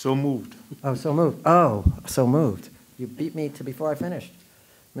 So moved. Oh, so moved. Oh, so moved. You beat me to before I finished.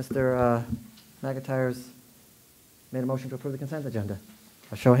 Mr. McIntyre's made a motion to approve the consent agenda.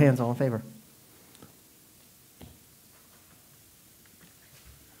 A show of hands, all in favor.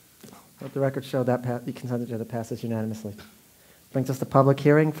 Let the record show that the consent agenda passes unanimously. Brings us to public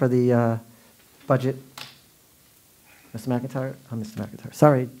hearing for the budget. Mr. McIntyre, Mr. McIntyre,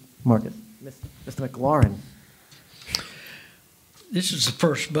 sorry, Marcus. Mr. McLaurin. This is the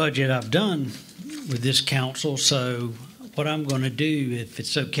first budget I've done with this council, so what I'm going to do, if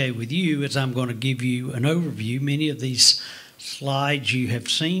it's okay with you, is I'm going to give you an overview. Many of these slides you have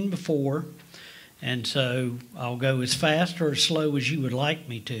seen before, and so I'll go as fast or as slow as you would like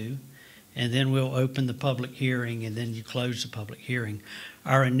me to, and then we'll open the public hearing, and then you close the public hearing.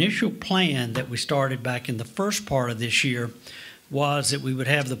 Our initial plan that we started back in the first part of this year was that we would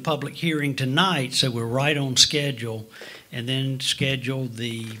have the public hearing tonight, so we're right on schedule, and then schedule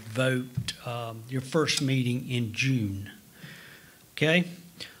the vote, your first meeting in June. Okay?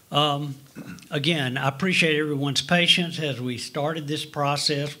 Again, I appreciate everyone's patience as we started this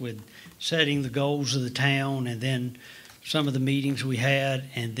process with setting the goals of the town and then some of the meetings we had,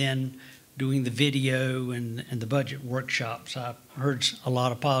 and then doing the video and the budget workshops. I've heard a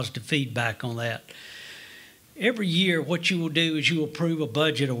lot of positive feedback on that. Every year, what you will do is you will approve a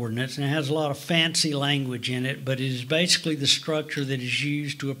budget ordinance, and it has a lot of fancy language in it, but it is basically the structure that is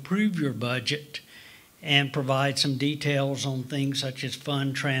used to approve your budget and provide some details on things such as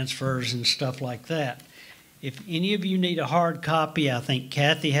fund transfers and stuff like that. If any of you need a hard copy, I think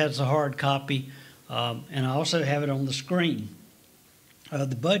Kathy has a hard copy, and I also have it on the screen.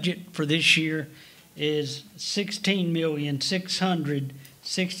 The budget for this year is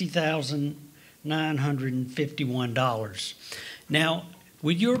 $16,660,951. Now,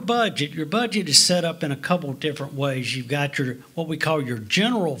 with your budget is set up in a couple different ways. You've got your what we call your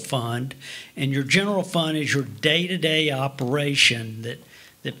general fund, and your general fund is your day-to-day operation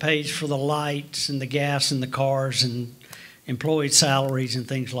that pays for the lights and the gas in the cars and employee salaries and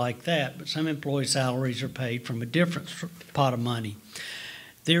things like that. But some employee salaries are paid from a different pot of money.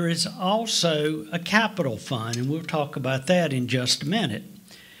 There is also a capital fund, and we'll talk about that in just a minute.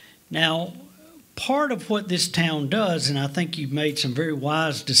 Now, part of what this town does, and I think you've made some very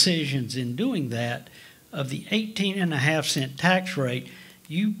wise decisions in doing that, of the 18.5-cent tax rate,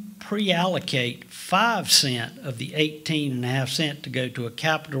 you pre-allocate 5 cents of the 18.5 cents to go to a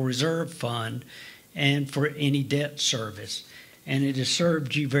capital reserve fund and for any debt service. And it has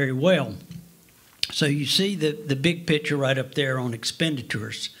served you very well. So you see the big picture right up there on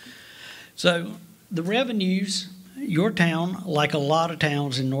expenditures. So the revenues, your town, like a lot of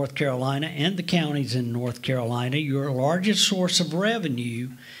towns in North Carolina and the counties in North Carolina, your largest source of revenue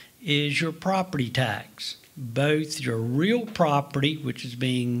is your property tax. Both your real property, which is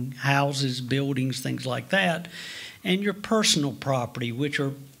being houses, buildings, things like that, and your personal property, which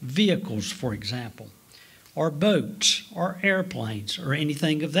are vehicles, for example, or boats, or airplanes, or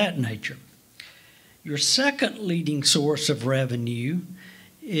anything of that nature. Your second leading source of revenue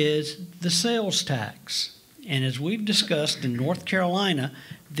is the sales tax. And as we've discussed in North Carolina,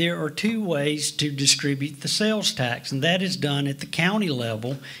 there are 2 ways to distribute the sales tax, and that is done at the county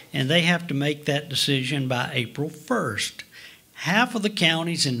level, and they have to make that decision by April 1st. Half of the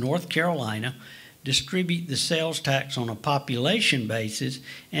counties in North Carolina distribute the sales tax on a population basis,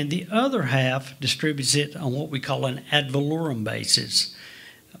 and the other half distributes it on what we call an ad valorem basis.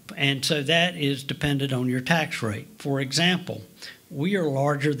 And so that is dependent on your tax rate. For example, we are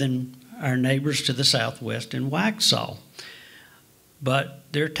larger than our neighbors to the southwest in Waxhaw,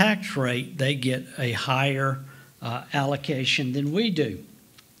 but their tax rate, they get a higher allocation than we do.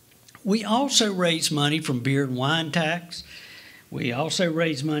 We also raise money from beer and wine tax. We also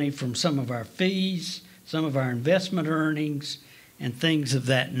raise money from some of our fees, some of our investment earnings, and things of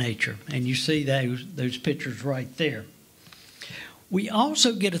that nature. And you see those pictures right there. We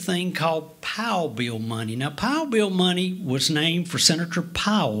also get a thing called Powell bill money. Now, Powell bill money was named for Senator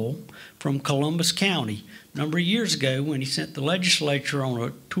Powell from Columbus County a number of years ago when he sent the legislature on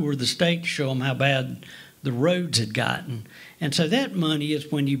a tour of the state to show them how bad the roads had gotten. And so that money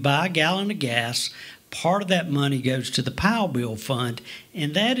is when you buy a gallon of gas, part of that money goes to the Powell bill fund,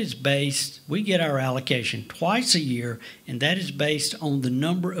 and that is based, we get our allocation twice a year, and that is based on the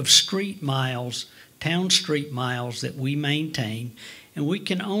number of street miles, town street miles that we maintain, and we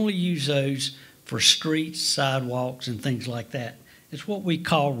can only use those for streets, sidewalks, and things like that. It's what we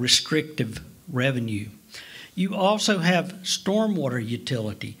call restrictive revenue. You also have stormwater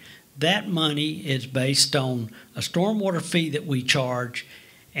utility. That money is based on a stormwater fee that we charge,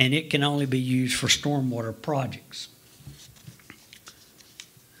 and it can only be used for stormwater projects.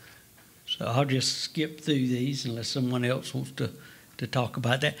 So I'll just skip through these unless someone else wants to talk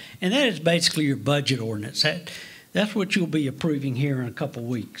about that. And that is basically your budget ordinance. That's what you'll be approving here in a couple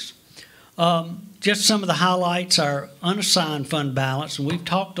weeks. Just some of the highlights, our unassigned fund balance, and we've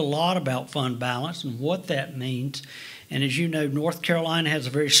talked a lot about fund balance and what that means. And as you know, North Carolina has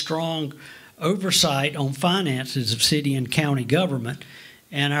a very strong oversight on finances of city and county government,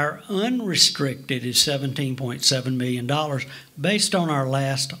 and our unrestricted is $17.7 million based on our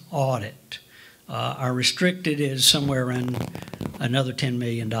last audit. Our restricted is somewhere around another $10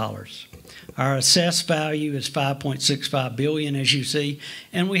 million. Our assessed value is $5.65 billion, as you see,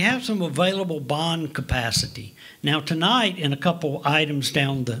 and we have some available bond capacity. Now tonight, in a couple items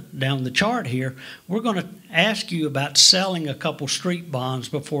down the chart here, we're going to ask you about selling a couple street bonds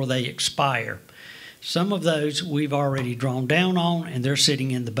before they expire. Some of those we've already drawn down on, and they're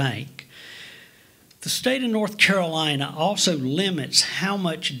sitting in the bank. The state of North Carolina also limits how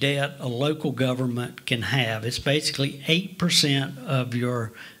much debt a local government can have. It's basically 8% of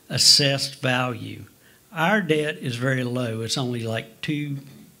your assessed value. Our debt is very low. It's only like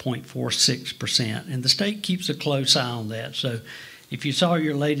 2.46%, and the state keeps a close eye on that. So if you saw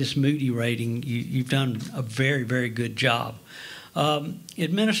your latest Moody rating, you've done a very, very good job.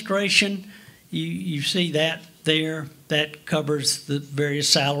 Administration, you see that there. That covers the various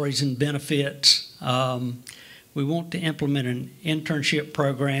salaries and benefits. We want to implement an internship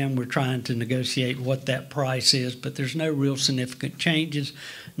program. We're trying to negotiate what that price is, but there's no real significant changes.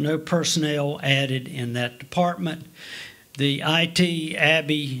 No personnel added in that department. The IT,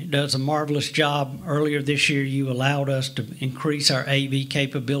 Abby does a marvelous job. Earlier this year, you allowed us to increase our AV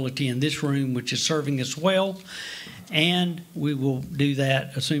capability in this room, which is serving us well. And we will do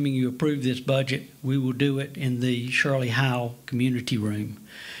that, assuming you approve this budget, we will do it in the Shirley Howe Community Room.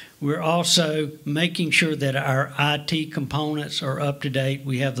 We're also making sure that our IT components are up to date.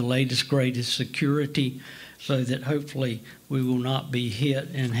 We have the latest, greatest security so that hopefully we will not be hit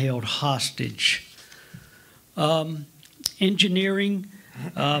and held hostage. Engineering,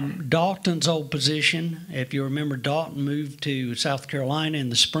 Dalton's old position, if you remember, Dalton moved to South Carolina in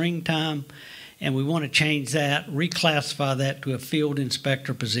the springtime, and we want to change that, reclassify that to a field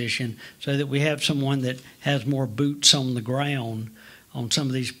inspector position so that we have someone that has more boots on the ground on some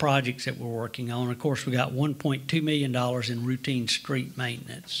of these projects that we're working on. Of course, we got $1.2 million in routine street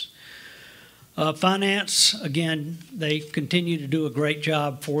maintenance. Finance, again, they continue to do a great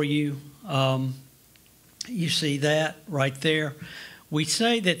job for you. You see that right there. We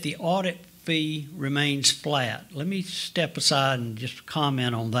say that the audit fee remains flat. Let me step aside and just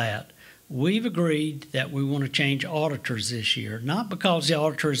comment on that. We've agreed that we want to change auditors this year, not because the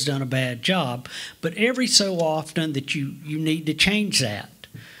auditor has done a bad job, but every so often that you need to change that.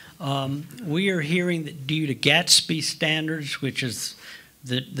 We are hearing that due to Gatsby standards, which is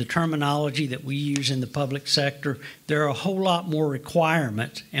the terminology that we use in the public sector, there are a whole lot more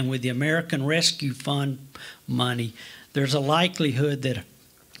requirements, and with the American Rescue Fund money, there's a likelihood that,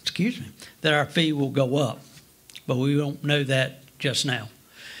 that our fee will go up, but we don't know that just now.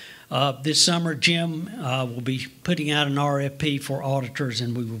 This summer, Jim will be putting out an RFP for auditors,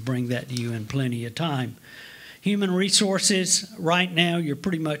 and we will bring that to you in plenty of time. Human resources, right now, you're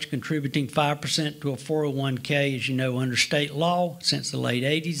pretty much contributing 5% to a 401k, as you know, under state law. Since the late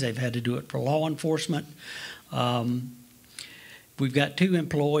 80s, they've had to do it for law enforcement. We've got 2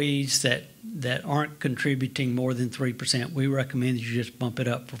 employees that aren't contributing more than 3%. We recommend that you just bump it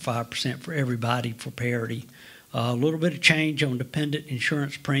up for 5% for everybody for parity. A little bit of change on dependent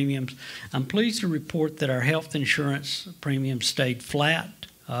insurance premiums. I'm pleased to report that our health insurance premiums stayed flat,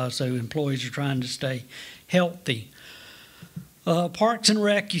 so employees are trying to stay healthy. Parks and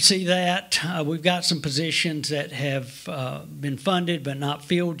Rec, you see that. We've got some positions that have been funded but not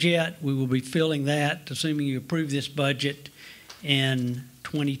filled yet. We will be filling that, assuming you approve this budget in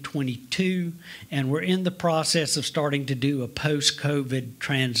 2022, and we're in the process of starting to do a post-COVID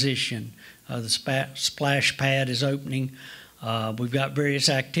transition. The splash pad is opening. We've got various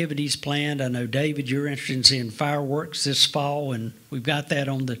activities planned. I know, David, you're interested in seeing fireworks this fall, and we've got that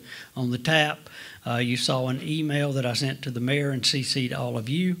on the tap. You saw an email that I sent to the mayor and CC'd all of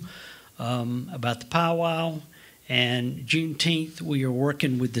you about the powwow. And Juneteenth, we are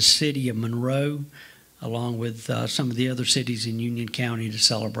working with the city of Monroe, along with some of the other cities in Union County, to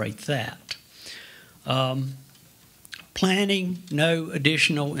celebrate that. Planning, no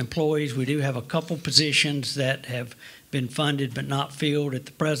additional employees. We do have a couple positions that have been funded but not filled at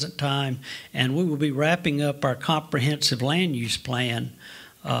the present time, and we will be wrapping up our comprehensive land use plan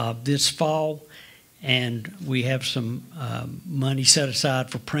this fall, and we have some money set aside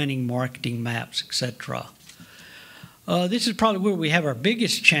for printing, marketing, maps, etc. This is probably where we have our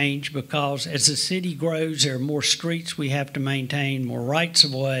biggest change, because as the city grows, there are more streets we have to maintain, more rights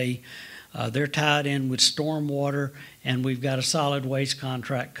of way. They're tied in with stormwater, and we've got a solid waste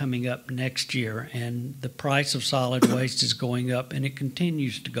contract coming up next year, and the price of solid waste is going up, and it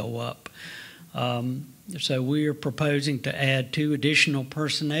continues to go up. So we are proposing to add 2 additional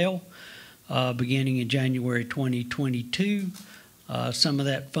personnel beginning in January 2022. Some of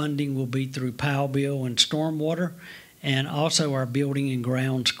that funding will be through Powell Bill and stormwater, and also our building and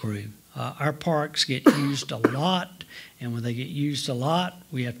grounds crew. Our parks get used a lot, and when they get used a lot,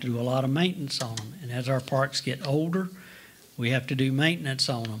 we have to do a lot of maintenance on them. And as our parks get older, we have to do maintenance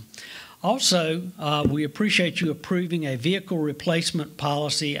on them. Also, we appreciate you approving a vehicle replacement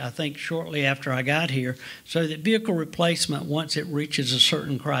policy, I think shortly after I got here, so that vehicle replacement, once it reaches a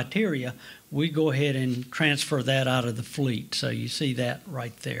certain criteria, we go ahead and transfer that out of the fleet. So you see that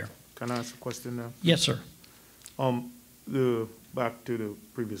right there. Can I ask a question now? Yes, sir. Back to the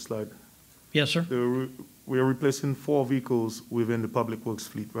previous slide. Yes, sir. We are replacing 4 vehicles within the public works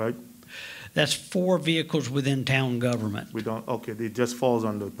fleet, right? That's 4 vehicles within town government. We don't, okay, it just falls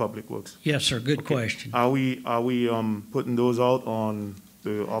under Public Works. Yes, sir, good Okay. question. Are we putting those out on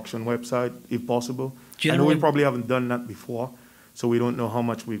the auction website if possible? I know Generally- we probably haven't done that before, so we don't know how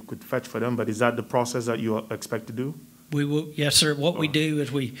much we could fetch for them, but is that the process that you expect to do? We will, yes, sir. What we do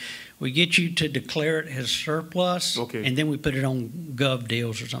is we get you to declare it as surplus. Okay. And then we put it on Gov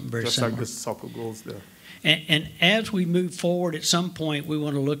Deals or something very Just similar. like the soccer goals there. And as we move forward, at some point, we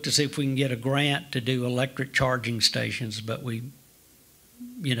want to look to see if we can get a grant to do electric charging stations, but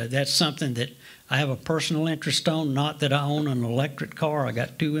that's something that I have a personal interest on, not that I own an electric car. I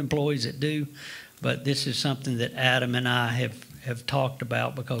got 2 employees that do, but this is something that Adam and I have talked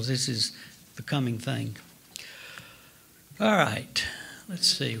about because this is the coming thing. All right, let's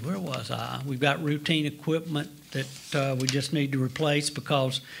see, where was I? We've got routine equipment that we just need to replace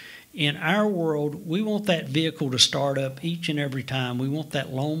because in our world, we want that vehicle to start up each and every time. We want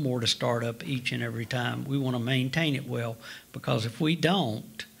that lawnmower to start up each and every time. We want to maintain it well because if we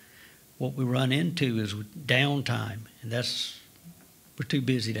don't, what we run into is downtime, and we're too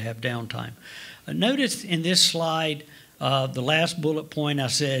busy to have downtime. Notice in this slide, the last bullet point I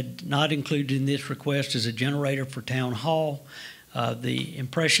said, not included in this request is a generator for town hall. The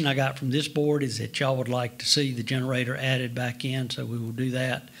impression I got from this board is that y'all would like to see the generator added back in, so we will do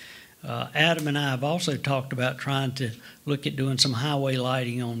that. Adam and I have also talked about trying to look at doing some highway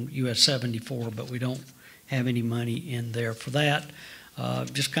lighting on US 74, but we don't have any money in there for that.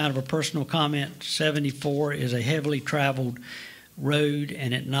 Just kind of a personal comment, 74 is a heavily traveled road,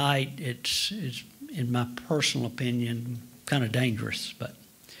 and at night it's in my personal opinion, kind of dangerous, but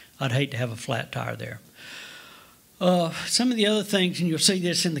I'd hate to have a flat tire there. Some of the other things, and you'll see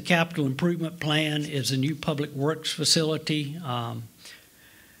this in the capital improvement plan, is a new public works facility.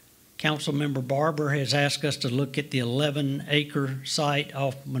 Councilmember Barber has asked us to look at the 11-acre site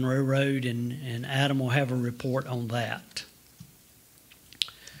off Monroe Road, and Adam will have a report on that.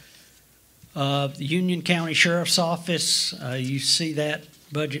 The Union County Sheriff's Office, you see that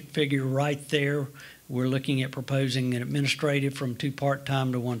budget figure right there. We're looking at proposing an administrative from 2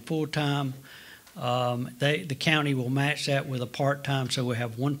 part-time to 1 full-time. The county will match that with a part-time, so we'll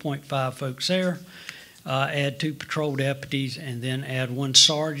have 1.5 folks there. Add 2 patrol deputies, and then add 1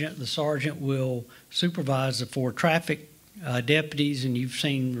 sergeant. The sergeant will supervise the 4 traffic deputies, and you've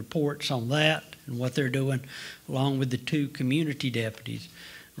seen reports on that and what they're doing, along with the 2 community deputies.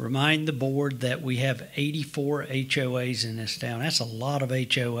 Remind the board that we have 84 HOAs in this town. That's a lot of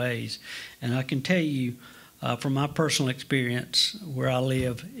HOAs. And I can tell you from my personal experience where I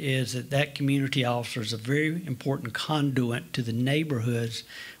live is that community officer is a very important conduit to the neighborhoods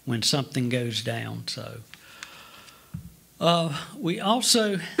when something goes down. So we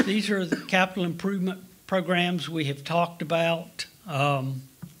also, these are the capital improvement programs we have talked about.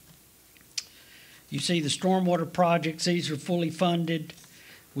 You see the stormwater projects, these are fully funded.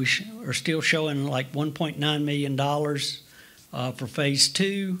 We are still showing like $1.9 million for phase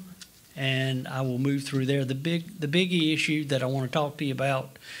 2, and I will move through there. The biggie issue that I want to talk to you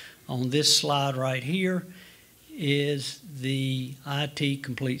about on this slide right here is the IT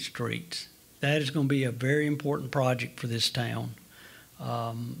Complete Streets. That is going to be a very important project for this town.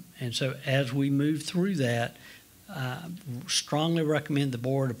 And so as we move through that, I strongly recommend the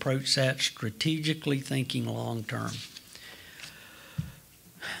board approach that strategically thinking long-term.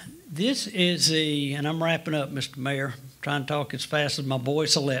 This is and I'm wrapping up, Mr. Mayor, trying to talk as fast as my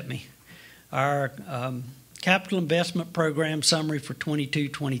voice will let me. Our capital investment program summary for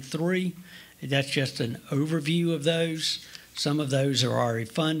 22-23. That's just an overview of those. Some of those are already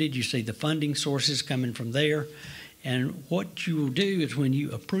funded. You see the funding sources coming from there. And what you will do is when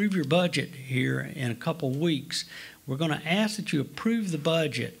you approve your budget here in a couple of weeks, we're going to ask that you approve the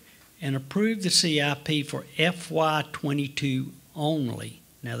budget and approve the CIP for FY22 only.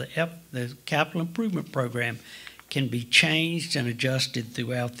 Now, the capital improvement program can be changed and adjusted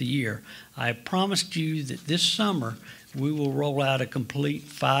throughout the year. I promised you that this summer we will roll out a complete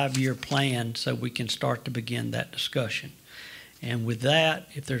 5-year plan so we can start to begin that discussion. And with that,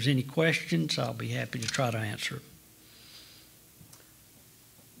 if there's any questions, I'll be happy to try to answer it.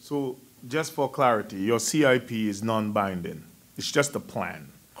 So just for clarity, your CIP is non-binding. It's just a plan.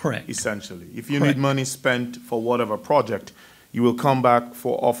 Correct. Essentially. If you Correct. need money spent for whatever project, you will come back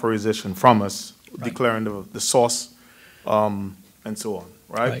for authorization from us, Right. declaring the source, and so on,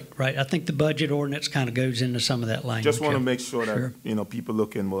 right? Right. I think the budget ordinance kind of goes into some of that language. Just want to make sure that, Sure. people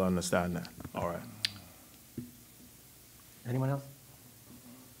looking will understand that. All right. Anyone else?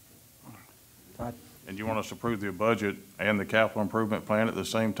 Todd? And you want us to approve the budget and the capital improvement plan at the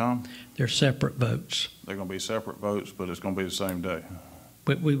same time? They're separate votes. They're going to be separate votes, but it's going to be the same day.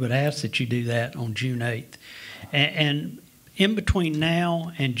 but we would ask that you do that on June 8th. And in between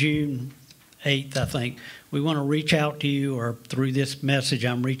now and June 8th, I think, we want to reach out to you, or through this message,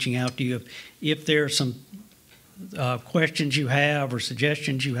 I'm reaching out to you. If there are some questions you have or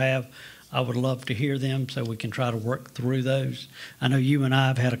suggestions you have, I would love to hear them so we can try to work through those. I know you and I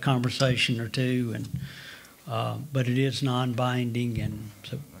have had a conversation or two, and but it is non-binding, and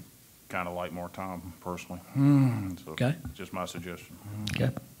so. Kind of like more time personally. So Okay. just my suggestion. Okay.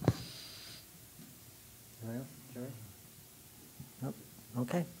 Anyone else? Jerry? Nope.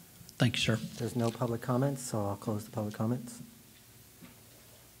 Okay. Thank you, sir. There's no public comments, so I'll close the public comments.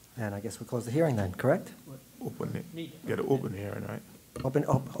 And I guess we'll close the hearing then, correct? Open it, get an open hearing, right? Close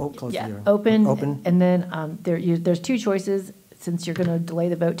the Yeah, hearing. open, and then there's two choices. Since you're going to delay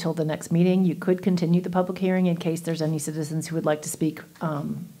the vote till the next meeting, you could continue the public hearing in case there's any citizens who would like to speak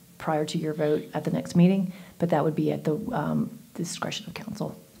prior to your vote at the next meeting, but that would be at the discretion of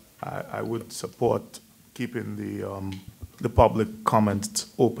council. I would support keeping the public comments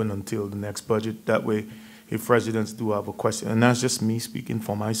open until the next budget. That way, if residents do have a question, and that's just me speaking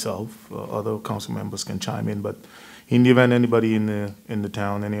for myself, other council members can chime in, but in the event anybody in the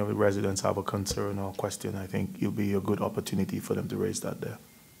town, any of the residents have a concern or question, I think it'll be a good opportunity for them to raise that there.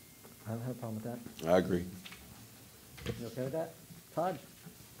 I don't have a problem with that. I agree. You okay with that? Todd?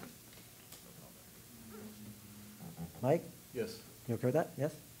 Mike? Yes. You okay with that?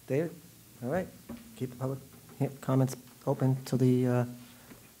 Yes? David? All right. Keep the public comments open till the,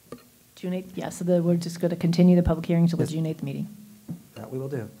 June 8th, yeah, so we're just going to continue the public hearing till the June 8th meeting. that we will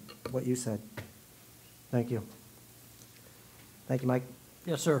do, what you said. Thank you. Thank you, Mike.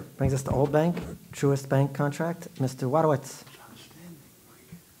 Yes, sir. Brings us to Old Bank, Truist Bank contract. Mr. Wadowitz.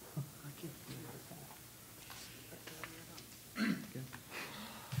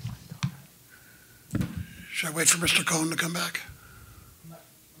 Should I wait for Mr. Cohen to come back?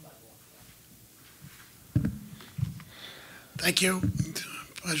 Thank you.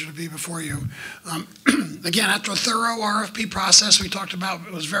 Pleasure to be before you. Again, after a thorough RFP process we talked about,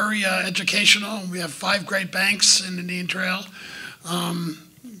 it was very educational. We have 5 great banks in Indian Trail.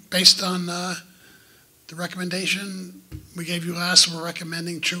 Based on the recommendation we gave you last, we're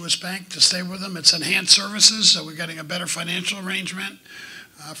recommending Truist Bank to stay with them. It's enhanced services, so we're getting a better financial arrangement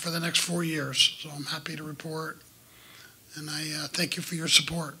for the next 4 years. So I'm happy to report, and I thank you for your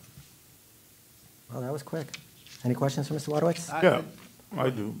support. Well, that was quick. Any questions for Mr. Wadowitz? Yeah, I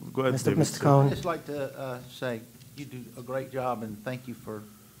do. Go ahead, David. Mr. Cohen. I'd just like to say you do a great job, and thank you for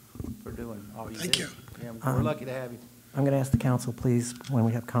doing all you do. Thank you. Yeah, we're lucky to have you. I'm going to ask the council, please, when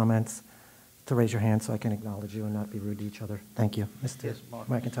we have comments, to raise your hand so I can acknowledge you and not be rude to each other. Thank you. Mr. Yes, Mark.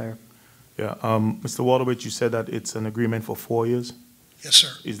 McIntyre. Yeah, Mr. Wadowitz, you said that it's an agreement for 4 years? Yes, sir.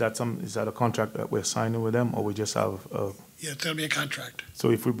 Is that a contract that we're signing with them, or we just have, Yeah, there'll be a contract.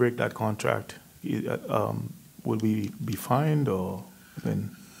 so if we break that contract, would we be fined, or, I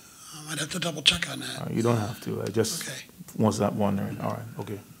mean, I'd have to double check on that. you don't have to, I just Okay. was that wondering, all right,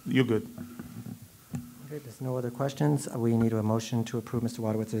 okay, you're good. Okay, there's no other questions. We need a motion to approve Mr.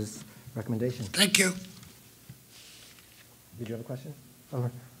 Wadowitz's recommendation. Thank you. Did you have a question? Over.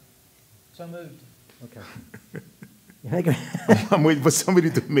 So moved. Okay. You make a I'm waiting for somebody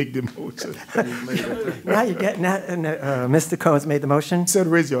to make the motion. now you get, Mr. Cohen's made the motion. Said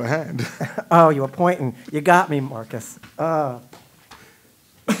raise your hand. Oh, you were pointing. You got me, Marcus.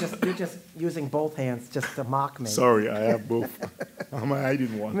 You're just using both hands just to mock me. Sorry, I have both. I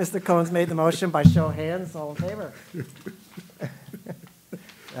didn't want. Mr. Cohen's made the motion by show of hands. All in favor?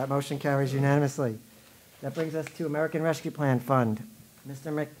 That motion carries unanimously. That brings us to American Rescue Plan Fund.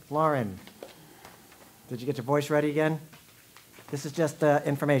 Mr. McLaurin, did you get your voice ready again? This is just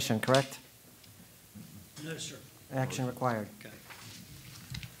information, correct? No, sir. Action required.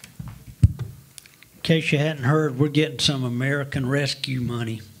 In case you hadn't heard, we're getting some American Rescue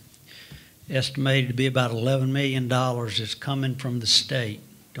money, estimated to be about $11 million. It's coming from the state.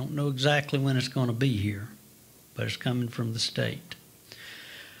 Don't know exactly when it's going to be here, but it's coming from the state.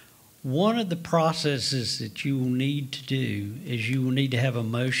 One of the processes that you will need to do is you will need to have a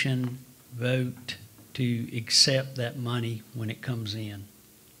motion vote to accept that money when it comes in.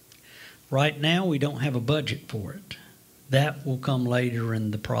 Right now, we don't have a budget for it. That will come later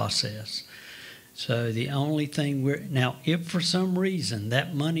in the process. So the only thing now, if for some reason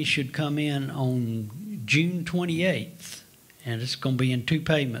that money should come in on June 28th, and it's going to be in 2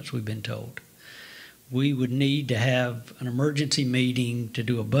 payments, we've been told, we would need to have an emergency meeting to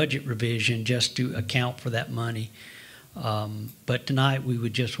do a budget revision just to account for that money. But tonight, we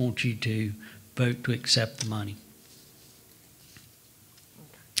would just want you to vote to accept the money.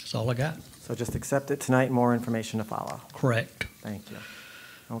 That's all I got. So just accept it tonight, more information to follow. Correct. Thank you.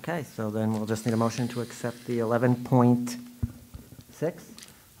 Okay, so then we'll just need a motion to accept the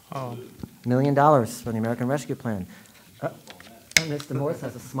 $11.6 million from the American Rescue Plan. Mr. Morris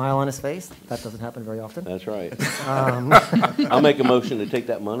has a smile on his face. That doesn't happen very often. That's right. Um, I'll make a motion to take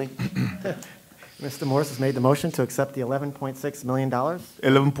that money. Mr. Morris has made the motion to accept the $11.6 million.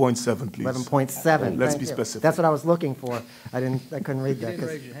 11.7, please. 11.7. Let's Thank be you. specific. That's what I was looking for. I couldn't read that. You didn't 'cause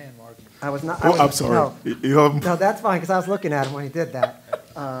raise your hand, Mark. I was not. Oh, I'm sorry. No, You- no, that's fine, because I was looking at him when he did that.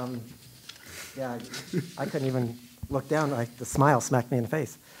 Yeah, I couldn't even look down. The smile smacked me in the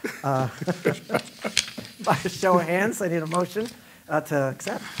face. By a show of hands, I need a motion to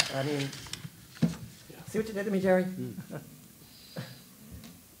accept. I mean, see what you did to me, Jerry?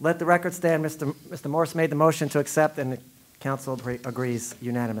 Let the record stand, Mr. Morris made the motion to accept, and the council agrees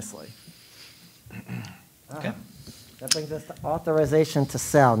unanimously. Okay. That brings us to authorization to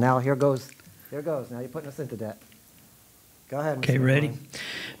sell. Now, here goes. Now you're putting us into debt. Go ahead, Mr. Okay, ready? McCollum.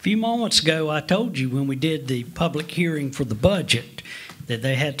 A few moments ago, I told you when we did the public hearing for the budget that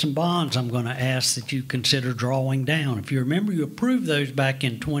they had some bonds I'm going to ask that you consider drawing down. If you remember, you approved those back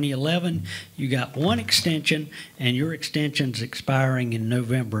in 2011. You got one extension, and your extension's expiring in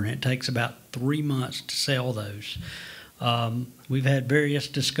November, and it takes about 3 months to sell those. We've had various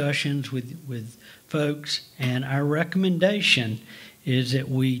discussions with folks, and our recommendation is that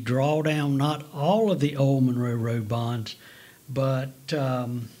we draw down not all of the Old Monroe Road bonds, but,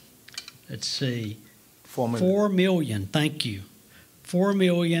 let's see, 4 million. 4 million, thank you. 4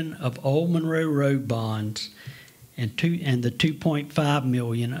 million of Old Monroe Road bonds and the 2.5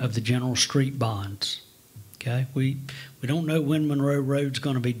 million of the general street bonds. Okay, we don't know when Monroe Road's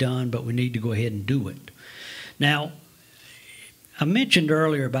going to be done, but we need to go ahead and do it. Now, I mentioned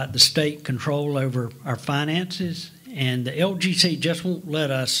earlier about the state control over our finances, and the LGC just won't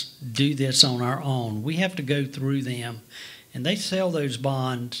let us do this on our own. We have to go through them, and they sell those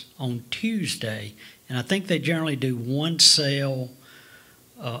bonds on Tuesday, and I think they generally do one sale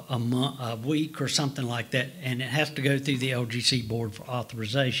a week or something like that, and it has to go through the LGC board for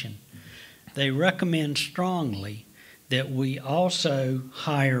authorization. They recommend strongly that we also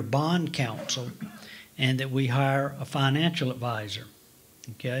hire bond counsel and that we hire a financial advisor,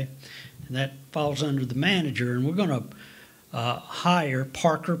 okay? And that falls under the manager, and we're going to hire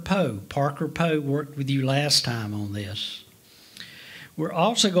Parker Poe. Parker Poe worked with you last time on this. We're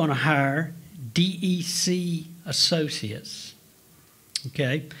also going to hire DEC Associates.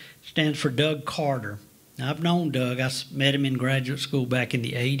 Okay, stands for Doug Carter. Now, I've known Doug. I met him in graduate school back in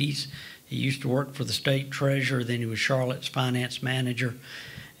the 80s. He used to work for the state treasurer, then he was Charlotte's finance manager,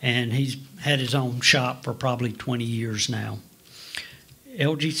 and he's had his own shop for probably 20 years now.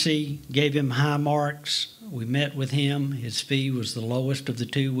 LGC gave him high marks. We met with him. His fee was the lowest of the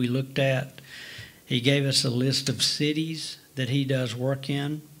two we looked at. He gave us a list of cities that he does work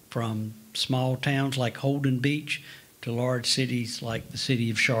in, from small towns like Holden Beach to large cities like the city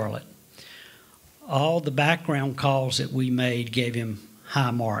of Charlotte. All the background calls that we made gave him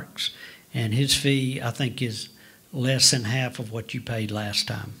high marks, and his fee, I think, is less than half of what you paid last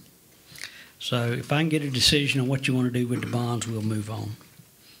time. So if I can get a decision on what you want to do with the bonds, we'll move on.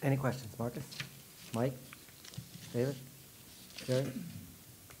 Any questions? Marcus? Mike? David? Jerry?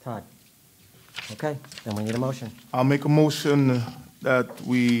 Todd? Okay, then we need a motion. I'll make a motion that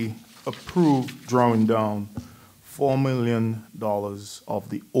we approve drawing down $4 million of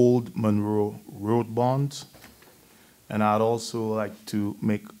the Old Monroe Road bonds. And I'd also like to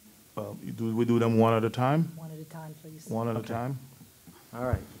make, do we do them one at a time? One at a time, please. One at a time? All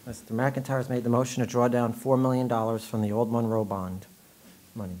right, Mr. McIntyre's made the motion to draw down $4 million from the Old Monroe bond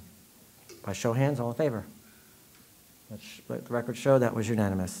money. By show of hands, all in favor? Let the record show that was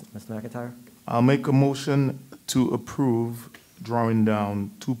unanimous. Mr. McIntyre? I'll make a motion to approve drawing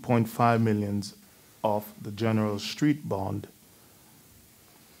down 2.5 million of the general street bond.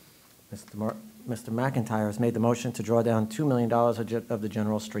 Mr. McIntyre has made the motion to draw down $2 million of the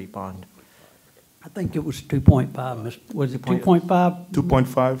general street bond. I think it was 2.5. Was it 2.5?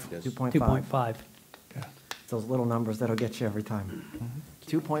 2.5? Yes. 2.5. It's those little numbers that'll get you every time.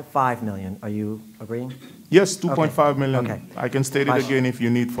 2.5 million, are you agreeing? Yes, 2.5 Okay. million. Okay. I can state it again if you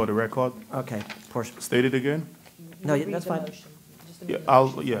need for the record. Okay, portion. State it again? No, that's fine. Yeah,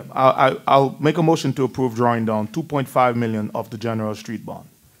 I'll make a motion to approve drawing down 2.5 million of the general street bond.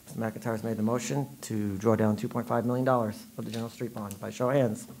 Mr. McIntyre's made the motion to draw down $2.5 million of the general street bond. By show of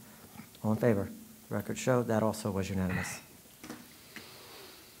hands, all in favor? Record show that also was unanimous.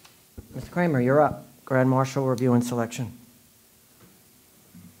 Mr. Kramer, you're up. Grand Marshal Review and Selection.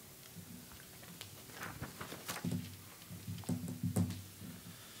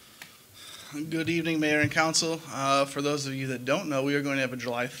 Good evening, Mayor and Council. For those of you that don't know, we are going to have a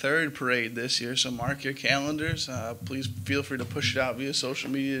July 3rd parade this year, so mark your calendars. Please feel free to push it out via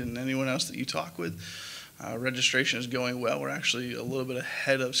social media and anyone else that you talk with. Registration is going well. We're actually a little bit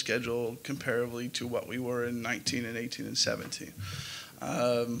ahead of schedule comparatively to what we were in 19 and 18 and 17.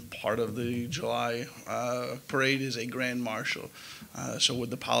 Part of the July parade is a grand marshal. So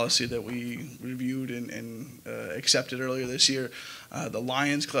with the policy that we reviewed and accepted earlier this year, the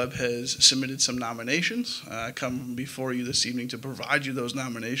Lions Club has submitted some nominations. Come before you this evening to provide you those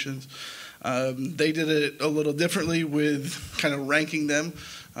nominations. They did it a little differently with kind of ranking them.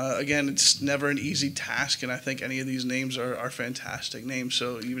 Again, it's never an easy task, and I think any of these names are fantastic names.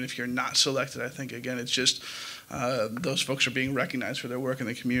 So even if you're not selected, I think, again, it's just those folks are being recognized for their work in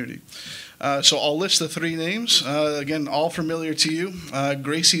the community. So I'll list the three names. Again, all familiar to you.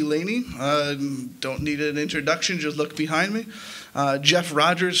 Gracie Laney, don't need an introduction, just look behind me. Jeff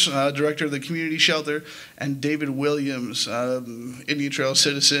Rogers, Director of the Community Shelter, and David Williams, Indian Trail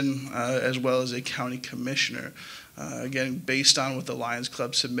citizen, as well as a county commissioner. Again, based on what the Lions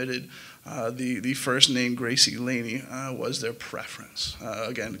Club submitted, the first name, Gracie Laney, was their preference.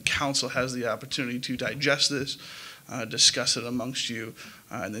 Again, council has the opportunity to digest this, discuss it amongst you,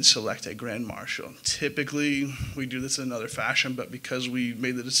 and then select a grand marshal. Typically, we do this in another fashion, but because we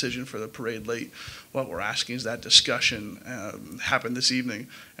made the decision for the parade late, what we're asking is that discussion happen this evening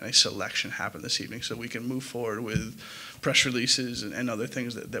and a selection happen this evening so we can move forward with press releases and other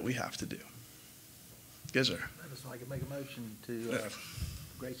things that we have to do. Yes, sir. So I can make a motion to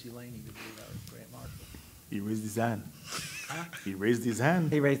Gracie Laney to be our grand marshal. He raised his hand. He raised his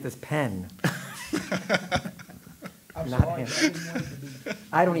hand. He raised his pen. I'm Not sorry, him. I didn't want it to be.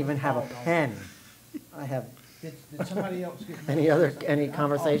 I don't even have a pen. I have. Did somebody else get? Any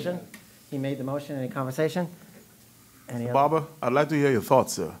conversation? He made the motion, any conversation? Any other? Barbara, I'd like to hear your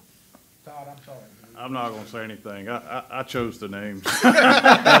thoughts, sir. Todd, I'm sorry. I'm not gonna say anything. I chose the names.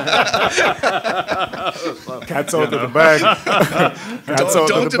 Cat's out of the bag. Cat's out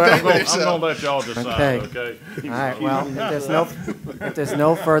of the bag. I'm gonna let y'all decide, okay? All right, well, if there's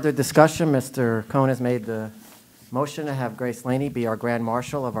no further discussion, Mr. Cohn has made the motion to have Grace Laney be our grand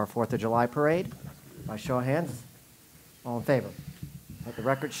marshal of our 4th of July parade. By show of hands, all in favor? Let the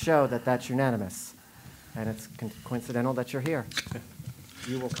record show that that's unanimous, and it's coincidental that you're here.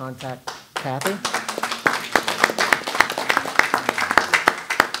 You will contact Kathy.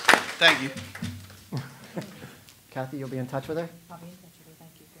 Thank you. Kathy, you'll be in touch with her? I'll be in touch with her,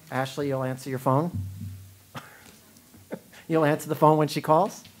 thank you. Ashley, you'll answer your phone? You'll answer the phone when she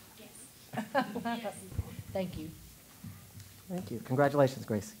calls? Yes. Thank you. Thank you. Congratulations,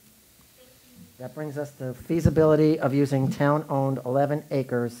 Grace. That brings us to feasibility of using town-owned 11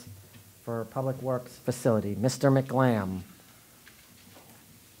 acres for public works facility. Mr. McLam.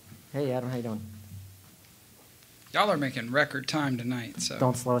 Hey, Adam, how you doing? Y'all are making record time tonight, so.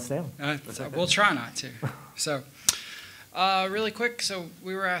 Don't slow us down. We'll try not to. So, really quick, so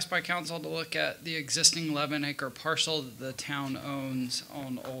we were asked by council to look at the existing 11-acre parcel that the town owns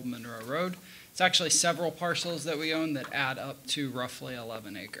on Old Monroe Road. It's actually several parcels that we own that add up to roughly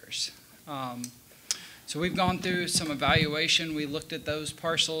 11 acres. So we've gone through some evaluation. We looked at those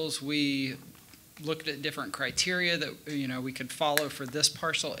parcels. We looked at different criteria that we could follow for this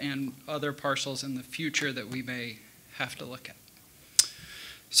parcel and other parcels in the future that we may have to look at.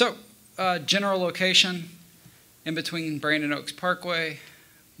 So, general location in between Brandon Oaks Parkway,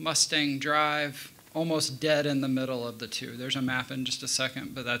 Mustang Drive, almost dead in the middle of the two. There's a map in just a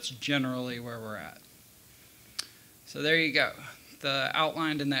second, but that's generally where we're at. So there you go. The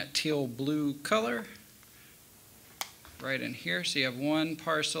outlined in that teal blue color right in here. So you have 1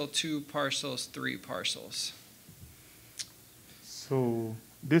 parcel, 2 parcels, 3 parcels. So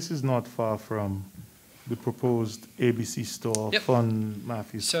this is not far from the proposed ABC store, Yep.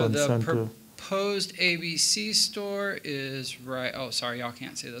 Matthews So Fun the Center. proposed ABC store is right, oh, sorry, y'all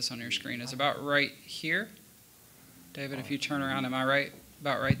can't see this on your screen. It's about right here. David, if you turn around, am I right?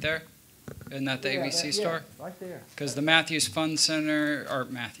 About right there? Isn't that the ABC store? Right there. Because the Matthews Fun Center, or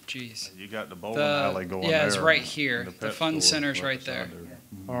geez. You got the bowling alley going there. Yeah, it's right here. and The pet fun store center's right there.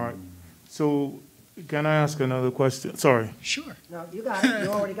 All right. So can I ask another question? Sorry. Sure. No, you got it. You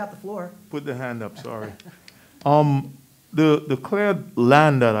already got the floor. Put the hand up, sorry. The cleared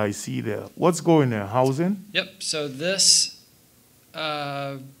land that I see there, what's going there? Housing? Yep, so this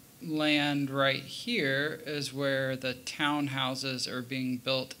land right here is where the townhouses are being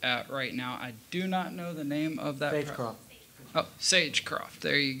built at right now. I do not know the name of that. Sagecroft. Oh, Sagecroft,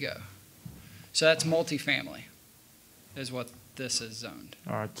 there you go. So that's multifamily is what this is zoned.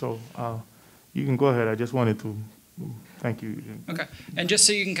 All right, so you can go ahead. I just wanted to Thank you. Okay, and just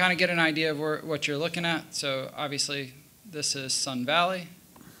so you can kind of get an idea of what you're looking at, so obviously this is Sun Valley.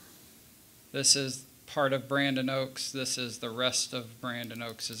 This is part of Brandon Oaks. This is the rest of Brandon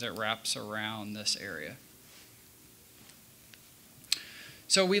Oaks as it wraps around this area.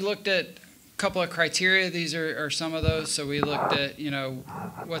 So we looked at a couple of criteria. These are some of those. So we looked at,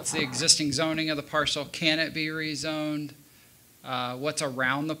 what's the existing zoning of the parcel? Can it be rezoned? What's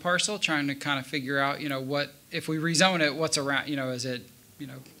around the parcel? Trying to kind of figure out, what, if we rezone it, what's around, is it,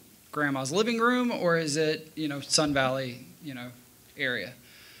 grandma's living room, or is it, Sun Valley, area?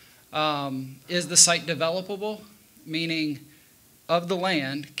 Is the site developable? Meaning, of the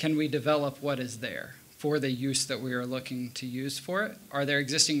land, can we develop what is there for the use that we are looking to use for it? Are there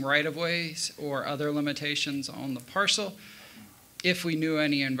existing right-of-ways or other limitations on the parcel? If we knew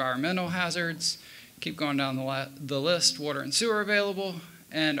any environmental hazards, keep going down the list, water and sewer available,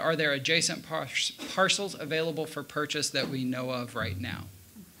 and are there adjacent parcels available for purchase that we know of right now?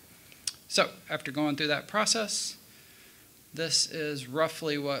 So after going through that process, this is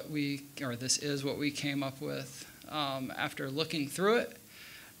roughly what we came up with after looking through it.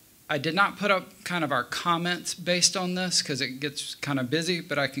 I did not put up kind of our comments based on this because it gets kind of busy,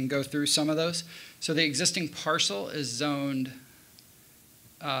 but I can go through some of those. So the existing parcel is zoned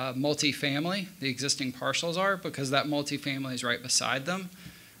multifamily. The existing parcels are, because that multifamily is right beside them.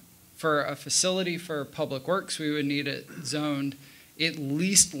 For a facility for public works, we would need it zoned at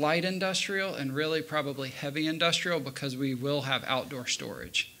least light industrial and really probably heavy industrial, because we will have outdoor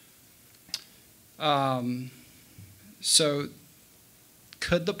storage. So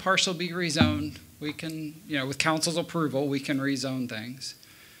could the parcel be rezoned? We can, with council's approval, we can rezone things.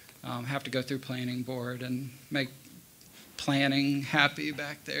 Have to go through planning board and make planning happy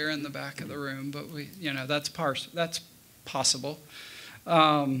back there in the back of the room, but that's possible.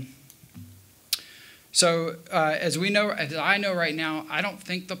 So as I know right now, I don't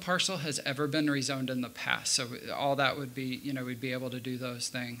think the parcel has ever been rezoned in the past. So all that would be, we'd be able to do those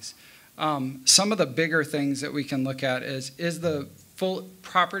things. Some of the bigger things that we can look at is the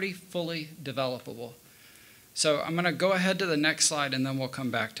property fully developable? So I'm going to go ahead to the next slide and then we'll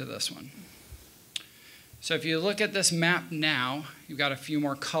come back to this one. So if you look at this map now, you've got a few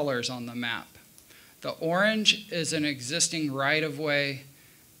more colors on the map. The orange is an existing right-of-way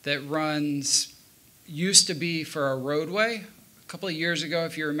that used to be for a roadway. A couple of years ago,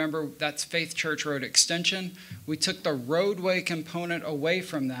 if you remember, that's Faith Church Road Extension. We took the roadway component away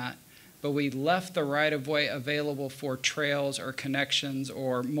from that, but we left the right-of-way available for trails or connections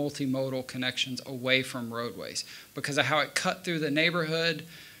or multimodal connections away from roadways. Because of how it cut through the neighborhood,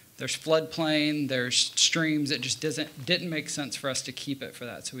 there's floodplain, there's streams, it just didn't make sense for us to keep it for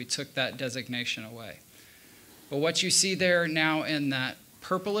that, so we took that designation away. But what you see there now in that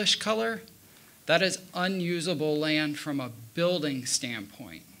purplish color, that is unusable land from a building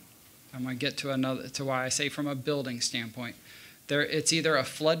standpoint. I'm going to get to why I say from a building standpoint. It's either a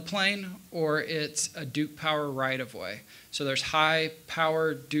floodplain or it's a Duke Power right-of-way. So there's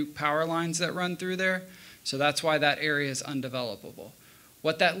high-power Duke power lines that run through there. So that's why that area is undevelopable.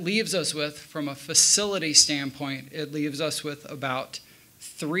 What that leaves us with from a facility standpoint, it leaves us with about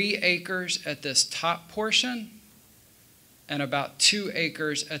 3 acres at this top portion and about 2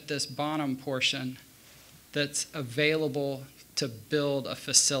 acres at this bottom portion that's available to build a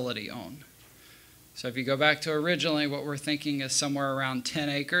facility on. So if you go back to originally, what we're thinking is somewhere around 10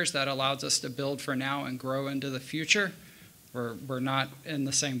 acres. That allows us to build for now and grow into the future. We're not in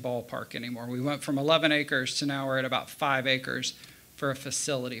the same ballpark anymore. We went from 11 acres to now we're at about 5 acres for a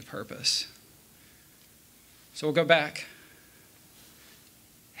facility purpose. So we'll go back.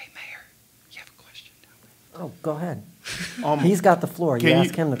 Hey, Mayor, you have a question? Oh, go ahead. He's got the floor. You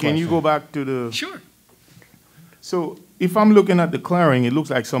ask him the question. Can you go back to the... Sure. So if I'm looking at the clearing, it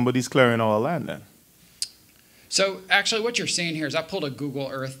looks like somebody's clearing our land then. So actually what you're seeing here is I pulled a Google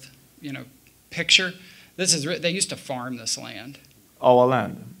Earth, picture. They used to farm this land. Our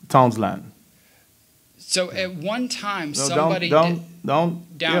land, town's land. So at one time, No, somebody down down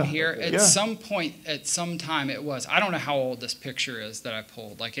yeah, here, at yeah. some point, at some time it was. I don't know how old this picture is that I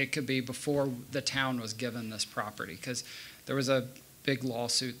pulled. Like it could be before the town was given this property, because there was a big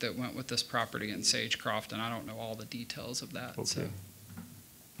lawsuit that went with this property in Sagecroft, and I don't know all the details of that. Okay. So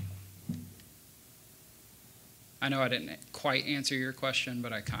I know I didn't quite answer your question,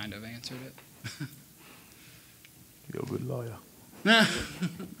 but I kind of answered it. You're a good lawyer.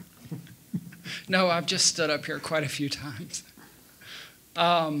 No, I've just stood up here quite a few times.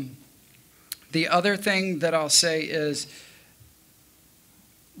 The other thing that I'll say is,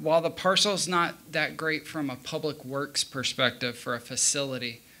 while the parcel's not that great from a public works perspective for a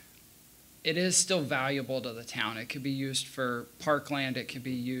facility, it is still valuable to the town. It could be used for parkland. It could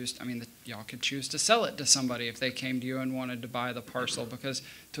be used, I mean, y'all could choose to sell it to somebody if they came to you and wanted to buy the parcel, because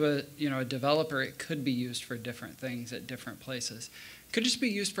to a developer, it could be used for different things at different places. It could just be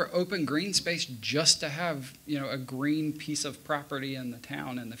used for open green space, just to have, a green piece of property in the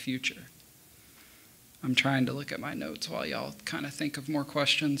town in the future. I'm trying to look at my notes while y'all kind of think of more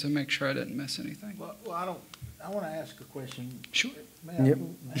questions and make sure I didn't miss anything. Well, I want to ask a question. Sure. Yep.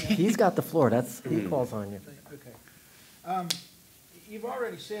 He's got the floor. He calls on you. Okay. You've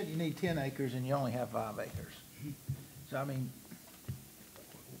already said you need 10 acres and you only have 5 acres. So, I mean,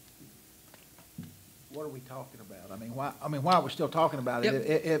 what are we talking about? I mean, why are we still talking about it?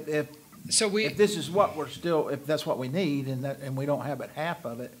 If this is what if that's what we need and we don't have half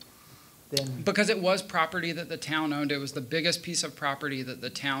of it, then. Because it was property that the town owned. It was the biggest piece of property that the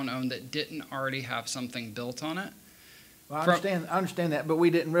town owned that didn't already have something built on it. Well, I understand that, but we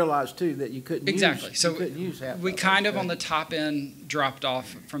didn't realize too that you couldn't use half. We kind of on the top end dropped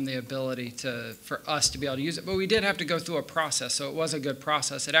off from the ability for us to be able to use it, but we did have to go through a process, so it was a good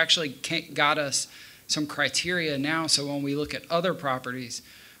process. It actually got us some criteria now, so when we look at other properties,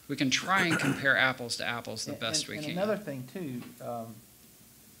 we can try and compare apples to apples the best we can. And another thing too,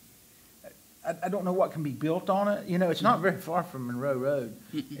 I don't know what can be built on it. It's not very far from Monroe Road,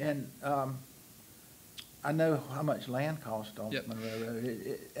 and I know how much land costs on Monroe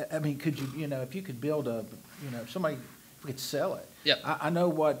Road. I mean, could you, if you could build somebody could sell it. Yep. I know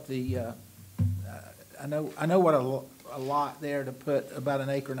what I know what a lot there to put about 1.5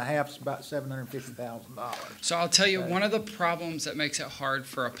 acres is about $750,000. So I'll tell you, one of the problems that makes it hard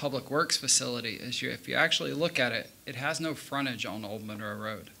for a public works facility is if you actually look at it, it has no frontage on Old Monroe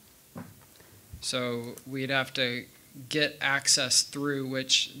Road. So we'd have to get access through,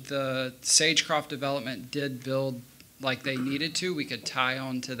 which the Sagecroft development did build like they needed to. We could tie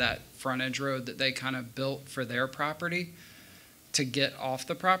on to that frontage road that they kind of built for their property to get off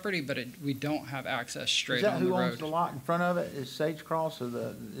the property, but we don't have access straight on the road. Who owns the lot in front of it? Is Sagecroft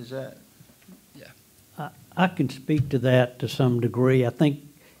or is that? Yeah. I can speak to that to some degree. I think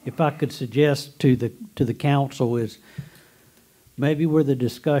if I could suggest to the council is maybe where the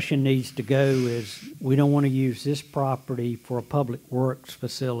discussion needs to go is we don't want to use this property for a public works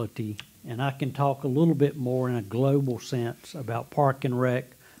facility. And I can talk a little bit more in a global sense about Park and Rec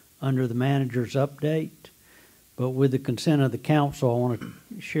under the manager's update. But with the consent of the council, I want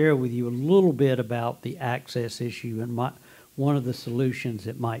to share with you a little bit about the access issue and one of the solutions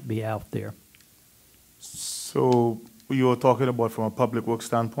that might be out there. So you're talking about from a public works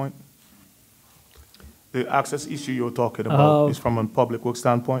standpoint? The access issue you're talking about is from a public works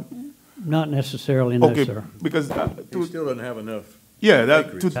standpoint? Not necessarily, no, okay, sir. Because he still doesn't have enough. Yeah,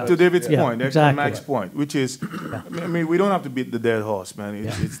 to David's point, that's exactly. Mike's point, which is, I mean, we don't have to beat the dead horse, man.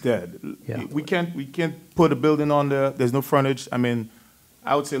 It's dead. Yeah. We can't put a building on there. There's no frontage. I mean,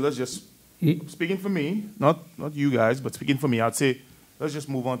 I would say let's just, speaking for me, not you guys, but speaking for me, I'd say let's just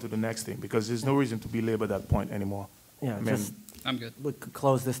move on to the next thing because there's no reason to belabor that point anymore. Yeah, I'm good. We could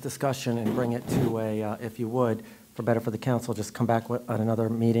close this discussion and bring it to if you would, for better for the council, just come back at another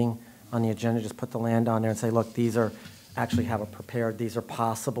meeting on the agenda, just put the land on there and say, look, these are, actually have it prepared, these are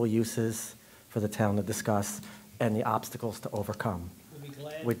possible uses for the town to discuss and the obstacles to overcome.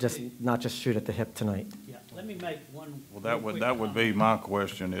 We just, not just shoot at the hip tonight. Yeah, let me make one. Well, that would be my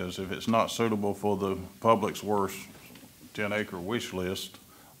question is if it's not suitable for the public's worst 10-acre wish list,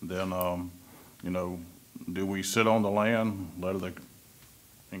 then, do we sit on the land, let it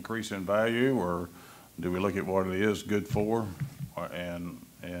increase in value, or do we look at what it is good for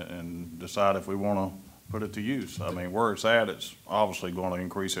and decide if we want to put it to use? I mean, where it's at, it's obviously going to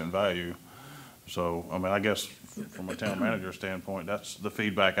increase in value. So, I mean, I guess from a town manager standpoint, that's the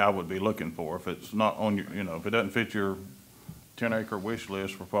feedback I would be looking for. If it's not on your, if it doesn't fit your 10-acre wish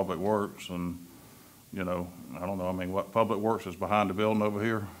list for public works and, I don't know, I mean, what public works is behind the building over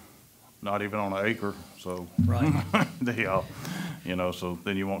here? Not even on an acre, so. Right. So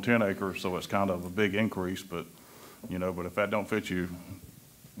then you want 10 acres, so it's kind of a big increase, but, but if that don't fit your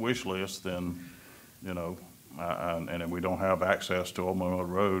wish list, then, and if we don't have access to Old Monroe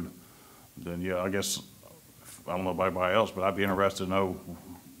Road, then yeah, I guess, I don't know about everybody else, but I'd be interested to know,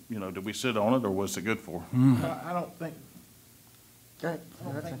 did we sit on it or what's it good for? I don't think, I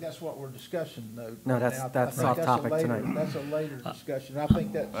don't think that's what we're discussing though. No, right that's now. that's I think off topic later, tonight. That's a later discussion. I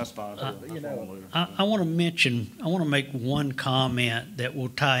think That's fine. I want to make one comment that will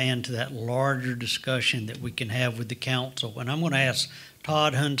tie into that larger discussion that we can have with the council. And I'm going to ask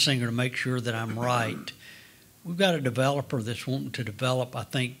Todd Hunsinger to make sure that I'm right. We've got a developer that's wanting to develop, I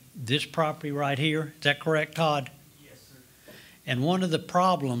think, this property right here. Is that correct, Todd? Yes, sir. And one of the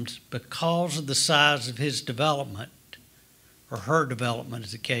problems, because of the size of his development, or her development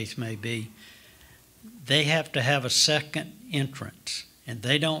as the case may be, they have to have a second entrance, and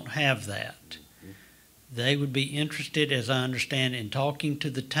they don't have that. They would be interested, as I understand, in talking to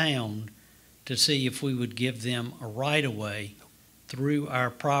the town to see if we would give them a right-of-way through our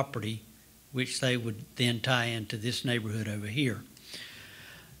property, which they would then tie into this neighborhood over here.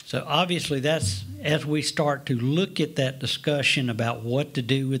 So obviously that's, as we start to look at that discussion about what to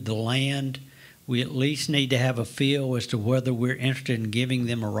do with the land, we at least need to have a feel as to whether we're interested in giving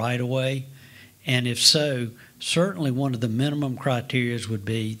them a right-of-way. And if so, certainly one of the minimum criteria would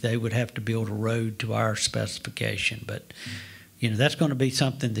be they would have to build a road to our specification. But, you know, that's going to be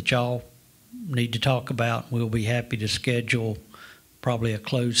something that y'all need to talk about. We'll be happy to schedule probably a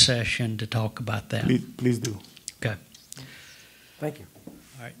closed session to talk about that. Please do. Okay. Thank you.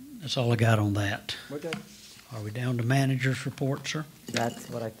 All right. That's all I got on that. We're good. Are we down to manager's report, sir? That's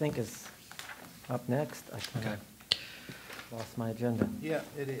what I think is up next. I kind Okay. of lost my agenda. Yeah,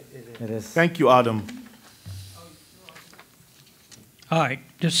 it is. It is. Thank you, Adam. All right,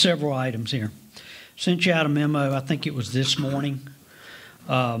 just several items here. Sent you out a memo, I think it was this morning.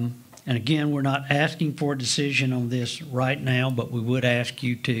 And again, we're not asking for a decision on this right now, but we would ask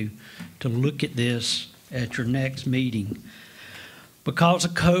you to look at this at your next meeting. Because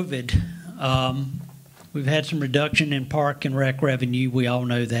of COVID, we've had some reduction in park and rec revenue. We all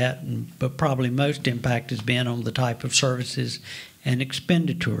know that, but probably most impact has been on the type of services and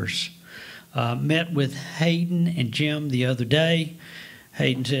expenditures. Met with Hayden and Jim the other day.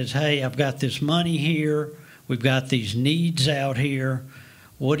 Hayden says, hey, I've got this money here. We've got these needs out here.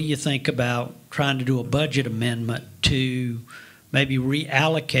 What do you think about trying to do a budget amendment to maybe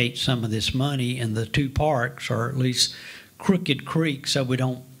reallocate some of this money in the two parks, or at least Crooked Creek, so we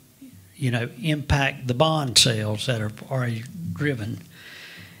don't, you know, impact the bond sales that are already driven?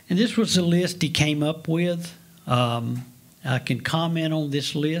 And this was the list he came up with. I can comment on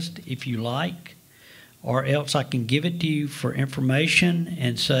this list if you like, or else I can give it to you for information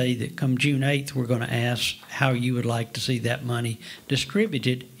and say that come June 8th, we're going to ask how you would like to see that money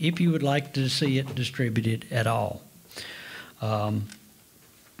distributed, if you would like to see it distributed at all.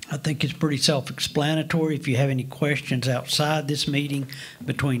 I think it's pretty self-explanatory. If you have any questions outside this meeting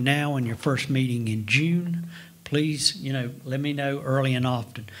between now and your first meeting in June, please, you know, let me know early and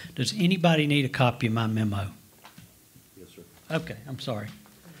often. Does anybody need a copy of my memo? Yes, sir. Okay, I'm sorry.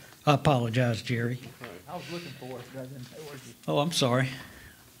 I apologize, Jerry. I was looking for it, but I didn't know where you. Oh, I'm sorry.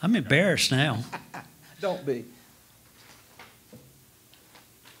 I'm embarrassed now. Don't be.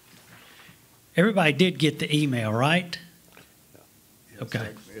 Everybody did get the email, right? Okay.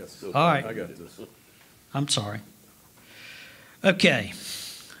 Yes. All right. I got this. I'm sorry. Okay.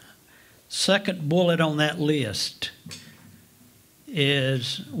 Second bullet on that list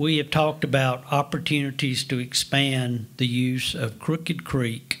is we have talked about opportunities to expand the use of Crooked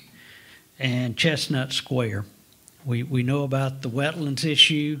Creek and Chestnut Square. We know about the wetlands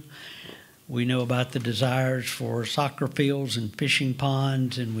issue. We know about the desires for soccer fields and fishing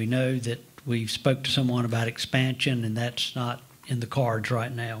ponds, and we know that we've spoke to someone about expansion, and that's not in the cards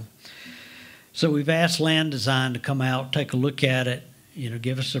right now. So we've asked Land Design to come out, take a look at it, you know,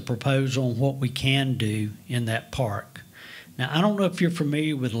 give us a proposal on what we can do in that park. Now, I don't know if you're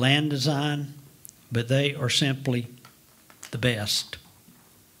familiar with Land Design, but they are simply the best.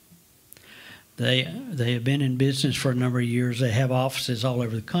 They have been in business for a number of years. They have offices all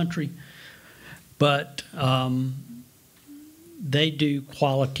over the country, but they do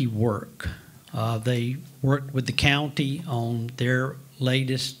quality work. They worked with the county on their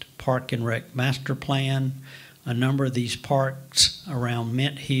latest park and rec master plan. A number of these parks around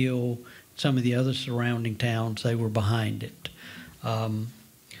Mint Hill, some of the other surrounding towns, they were behind it.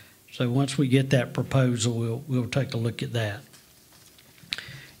 So once we get that proposal, we'll take a look at that.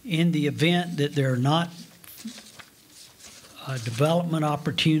 In the event that there are not development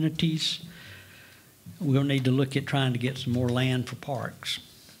opportunities, we'll need to look at trying to get some more land for parks.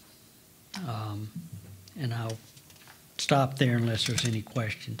 And I'll stop there unless there's any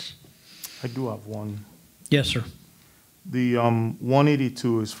questions. I do have one. Yes, sir. The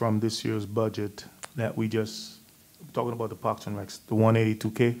 182 is from this year's budget that we just, talking about the Parks and Recs, the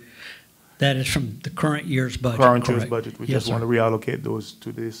 182K? That is from the current year's budget, Current year's correct. budget. We Yes, just want to reallocate those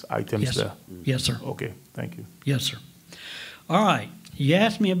to these items Yes, there. sir. Yes, sir. Okay, thank you. Yes, sir. All right. You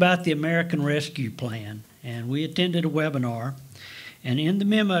asked me about the American Rescue Plan, and we attended a webinar. And in the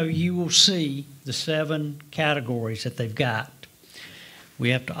memo, you will see the 7 categories that they've got. We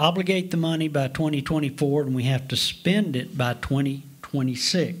have to obligate the money by 2024, and we have to spend it by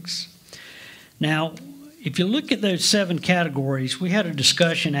 2026. Now, if you look at those 7 categories, we had a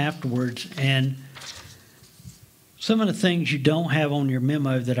discussion afterwards, and some of the things you don't have on your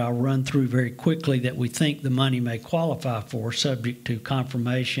memo that I'll run through very quickly that we think the money may qualify for, subject to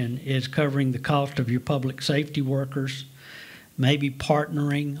confirmation, is covering the cost of your public safety workers, maybe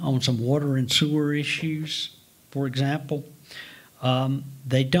partnering on some water and sewer issues, for example.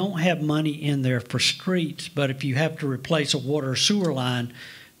 They don't have money in there for streets, but if you have to replace a water or sewer line,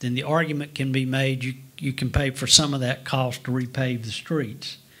 then the argument can be made you can pay for some of that cost to repave the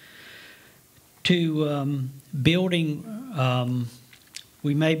streets. To building,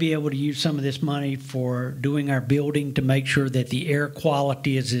 we may be able to use some of this money for doing our building to make sure that the air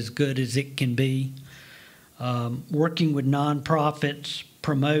quality is as good as it can be. Working with nonprofits,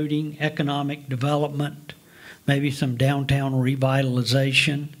 promoting economic development, maybe some downtown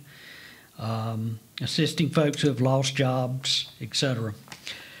revitalization, assisting folks who have lost jobs, etc.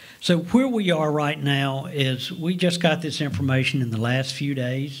 So where we are right now is we just got this information in the last few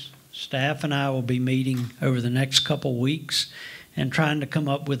days. Staff and I will be meeting over the next couple weeks and trying to come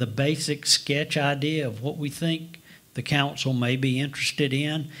up with a basic sketch idea of what we think the council may be interested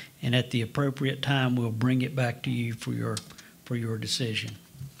in, and at the appropriate time we'll bring it back to you for your decision.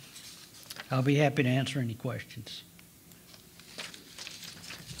 I'll be happy to answer any questions.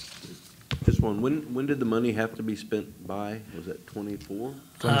 Just one, when did the money have to be spent by? Was that 24?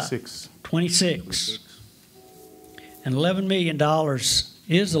 26. 26. And $11 million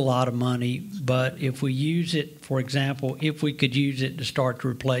is a lot of money, but if we use it, for example, if we could use it to start to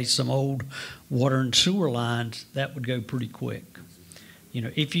replace some old water and sewer lines, that would go pretty quick. You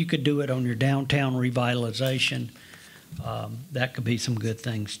know, if you could do it on your downtown revitalization, that could be some good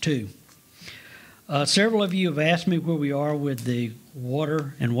things too. Several of you have asked me where we are with the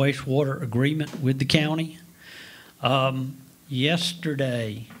water and wastewater agreement with the county.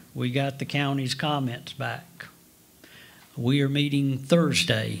 Yesterday, we got the county's comments back. We are meeting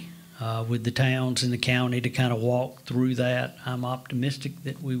Thursday with the towns in the county to kind of walk through that. I'm optimistic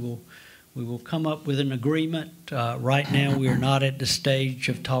that we will come up with an agreement. Right now, we are not at the stage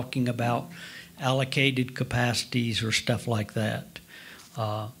of talking about allocated capacities or stuff like that.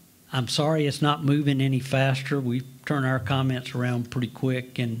 I'm sorry it's not moving any faster. We turn our comments around pretty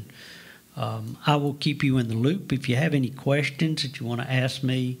quick, and I will keep you in the loop. If you have any questions that you want to ask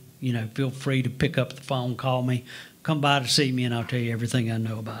me, you know, feel free to pick up the phone, call me, come by to see me, and I'll tell you everything I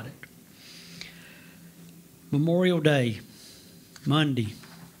know about it. Memorial Day, Monday,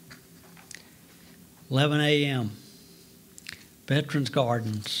 11 a.m., Veterans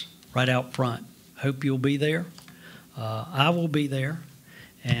Gardens, right out front. Hope you'll be there. I will be there.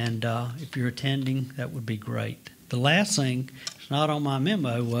 And if you're attending, that would be great. The last thing, it's not on my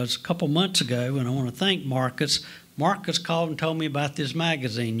memo, was a couple months ago, and I want to thank Marcus. Marcus called and told me about this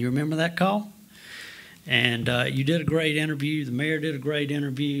magazine. You remember that call? And you did a great interview. The mayor did a great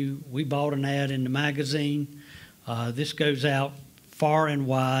interview. We bought an ad in the magazine. This goes out far and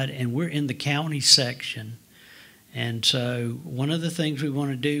wide, and we're in the county section. And so one of the things we want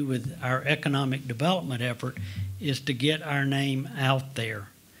to do with our economic development effort is to get our name out there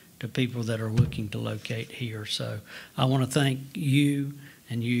to people that are looking to locate here. So I want to thank you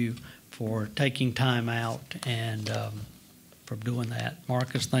and you for taking time out and for doing that.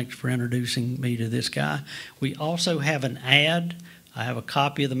 Marcus, thanks for introducing me to this guy. We also have an ad. I have a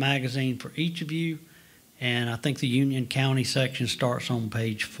copy of the magazine for each of you, and I think the Union County section starts on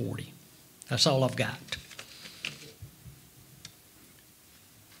page 40. That's all I've got.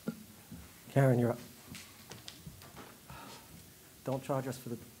 Karen, you're up. Don't charge us for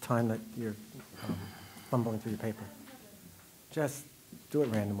the time that you're fumbling through your paper. Just do it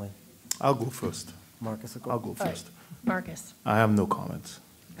randomly. I'll go first. Marcus will go. I'll go first. Marcus. I have no comments.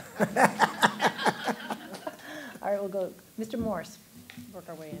 All right, we'll go. Mr. Morse, work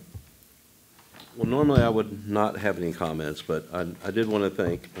our way in. Well, normally I would not have any comments, but I did want to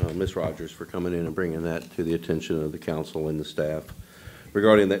thank Ms. Rogers for coming in and bringing that to the attention of the council and the staff.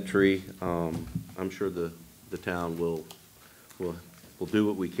 Regarding that tree, I'm sure the town will do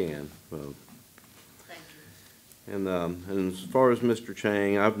what we can. And as far as Mr.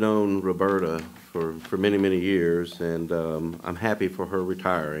 Chang, I've known Roberta for many, many years, and I'm happy for her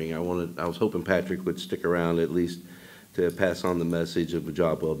retiring. I was hoping Patrick would stick around at least to pass on the message of a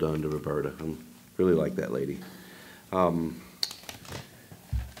job well done to Roberta. I really like that lady. And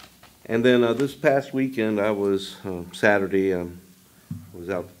then this past weekend, I was Saturday. I was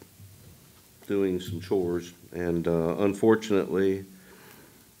out doing some chores, and unfortunately,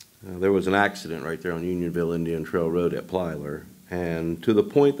 there was an accident right there on Unionville Indian Trail Road at Plyler. And to the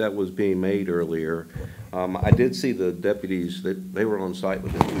point that was being made earlier, I did see the deputies that they were on site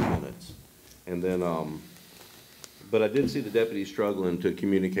within 2 minutes. And then But I did see the deputy struggling to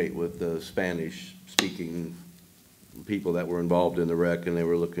communicate with the Spanish-speaking people that were involved in the wreck, and they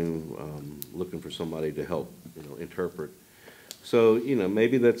were looking for somebody to help, interpret. So,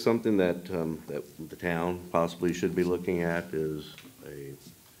 maybe that's something that, that the town possibly should be looking at, is a,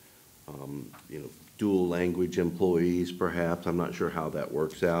 dual language employees perhaps. I'm not sure how that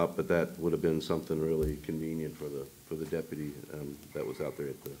works out, but that would have been something really convenient for the deputy that was out there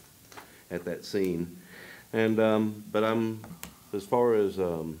at that scene. And, but as far as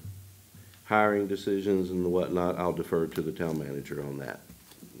hiring decisions and whatnot, I'll defer to the town manager on that.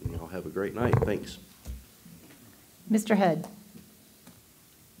 Y'all have a great night. Thanks. Mr. Head.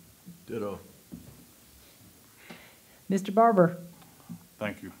 Ditto. Mr. Barber.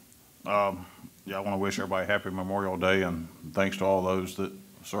 Thank you. Yeah, I want to wish everybody happy Memorial Day, and thanks to all those that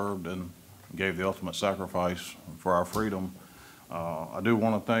served and gave the ultimate sacrifice for our freedom. I do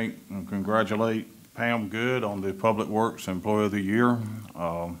want to thank and congratulate Pam Good on the Public Works Employee of the Year.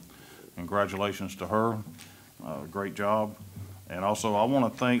 Congratulations to her. Great job. And also, I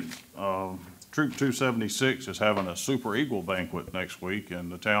want to thank Troop 276 is having a Super Eagle banquet next week,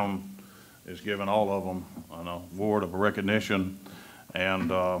 and the town is giving all of them an award of recognition. And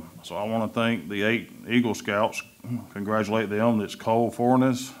so I want to thank the 8 Eagle Scouts, congratulate them. It's Cole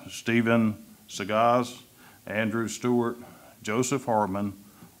Fornes, Stephen Sagaz, Andrew Stewart, Joseph Hartman,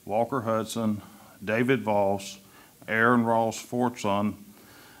 Walker Hudson, David Voss, Aaron Ross Fortson,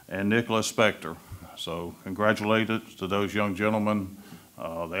 and Nicholas Spector. So congratulations to those young gentlemen.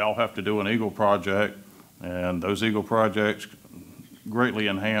 They all have to do an Eagle project, and those Eagle projects greatly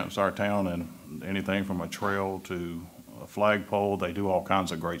enhance our town, and anything from a trail to a flagpole, they do all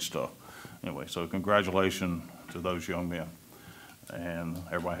kinds of great stuff. Anyway, so congratulations to those young men, and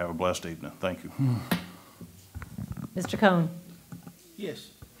everybody have a blessed evening. Thank you. Mr. Cohn. Yes.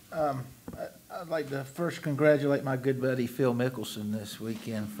 I'd like to first congratulate my good buddy Phil Mickelson this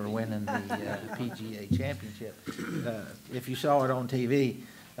weekend for winning the PGA Championship. If you saw it on TV,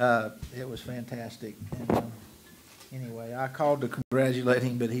 it was fantastic. And, anyway, I called to congratulate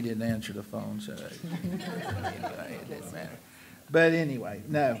him, but he didn't answer the phone, so anyway, it didn't matter. But anyway,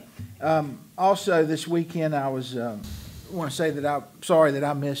 no. Also, this weekend, I want to say that I'm sorry that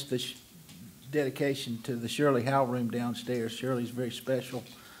I missed the dedication to the Shirley Howe room downstairs. Shirley's very special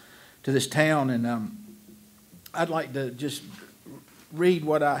to this town, and I'd like to just read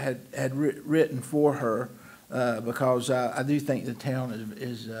what I had written for her, because I do think the town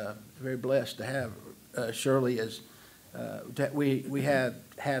is very blessed to have Shirley as that we had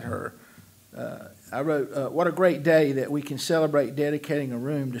her. I wrote, what a great day that we can celebrate dedicating a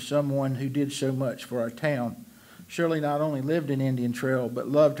room to someone who did so much for our town. Shirley not only lived in Indian Trail, but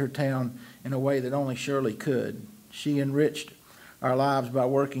loved her town in a way that only Shirley could. She enriched our lives by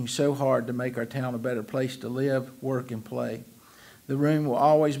working so hard to make our town a better place to live, work, and play. The room will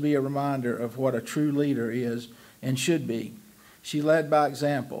always be a reminder of what a true leader is and should be. She led by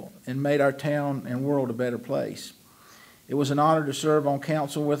example and made our town and world a better place. It was an honor to serve on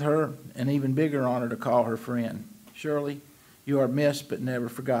council with her, an even bigger honor to call her friend. Shirley, you are missed but never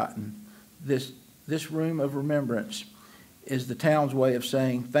forgotten. This room of remembrance is the town's way of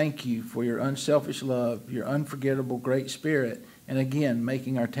saying thank you for your unselfish love, your unforgettable great spirit, and again,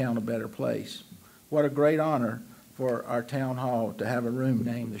 making our town a better place. What a great honor for our town hall to have a room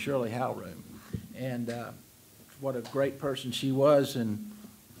named the Shirley Howe Room. And what a great person she was, and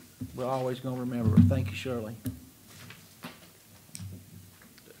we're always going to remember her. Thank you, Shirley.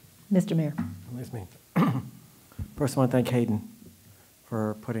 Mr. Mayor. Excuse me. First, I want to thank Hayden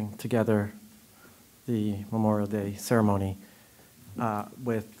for putting together the Memorial Day ceremony.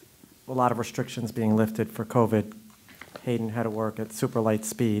 With a lot of restrictions being lifted for COVID, Hayden had to work at super light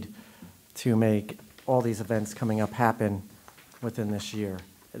speed to make all these events coming up happen within this year,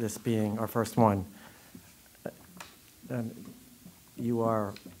 this being our first one. You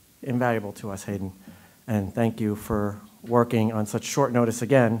are invaluable to us, Hayden, and thank you for working on such short notice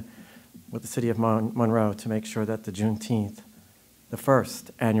again with the City of Monroe to make sure that the Juneteenth, the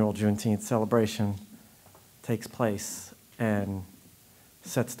first annual Juneteenth celebration, takes place and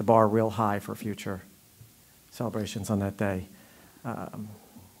sets the bar real high for future celebrations on that day. I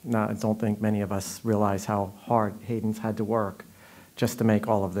don't think many of us realize how hard Hayden's had to work just to make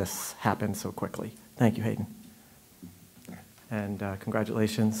all of this happen so quickly. Thank you, Hayden. And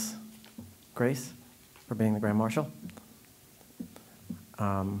congratulations, Grace, for being the Grand Marshal.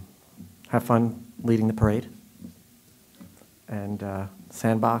 Have fun leading the parade. And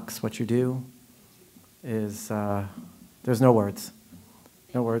Sandbox, what you do is, there's no words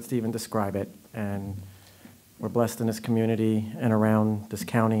to even describe it. And we're blessed in this community and around this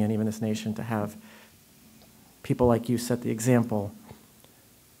county and even this nation to have people people like you set the example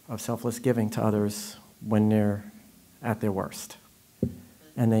of selfless giving to others when they're at their worst.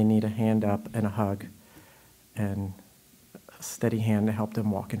 And they need a hand up and a hug and a steady hand to help them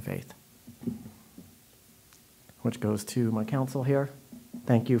walk in faith. Which goes to my council here.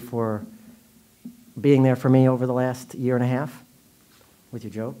 Thank you for being there for me over the last year and a half with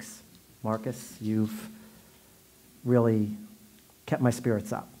your jokes. Marcus, you've really kept my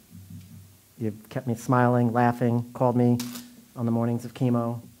spirits up. You've kept me smiling, laughing, called me on the mornings of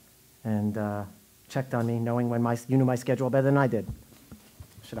chemo, and checked on me, knowing when you knew my schedule better than I did.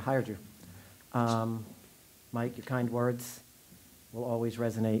 Should have hired you. Mike, your kind words will always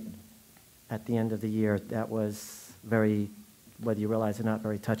resonate at the end of the year. That was very, whether you realize it or not,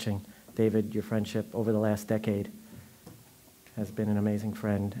 very touching. David, your friendship over the last decade has been an amazing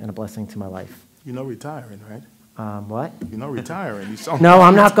friend and a blessing to my life. You're not retiring, right? What? You're not retiring. You sound No, like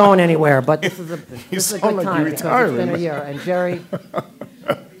I'm not going anywhere, but this is a good sound like time you're because it's been a retiring. year. And Jerry,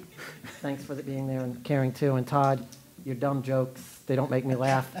 thanks for being there and caring too. And Todd, your dumb jokes, they don't make me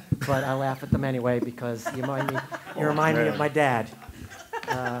laugh, but I laugh at them anyway because you remind me of my dad.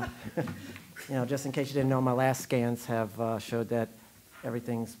 Just in case you didn't know, my last scans have showed that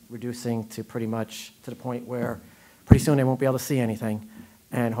everything's reducing to pretty much to the point where pretty soon they won't be able to see anything.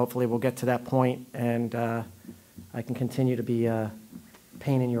 And hopefully we'll get to that point and I can continue to be a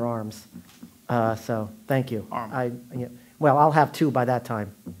pain in your arms. So thank you. Well, I'll have 2 by that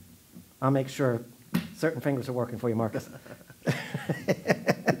time. I'll make sure certain fingers are working for you, Marcus.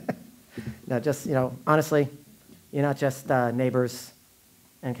 Now, just, honestly, you're not just neighbors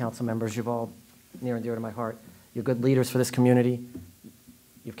and council members. You're all near and dear to my heart. You're good leaders for this community.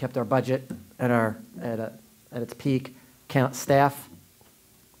 You've kept our budget at its peak. Staff,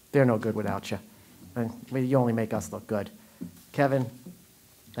 they're no good without you. And you only make us look good. Kevin,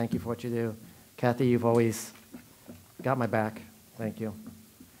 thank you for what you do. Kathy, you've always got my back. Thank you.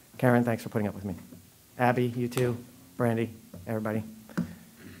 Karen, thanks for putting up with me. Abby, you too. Brandy, everybody.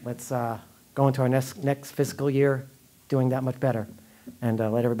 Let's go into our next fiscal year doing that much better. And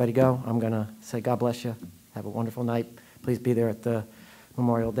let everybody go. I'm going to say God bless you. Have a wonderful night. Please be there at the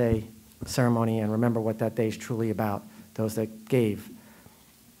Memorial Day ceremony and remember what that day is truly about. Those that gave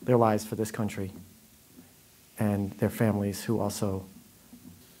their lives for this country and their families who also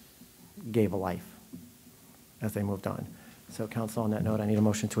gave a life as they moved on. So, council, on that note, I need a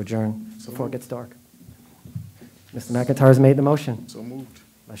motion to adjourn before it gets dark. Mr. McIntyre's made the motion. So moved.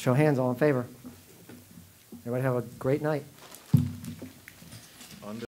 Let's show hands, all in favor. Everybody have a great night.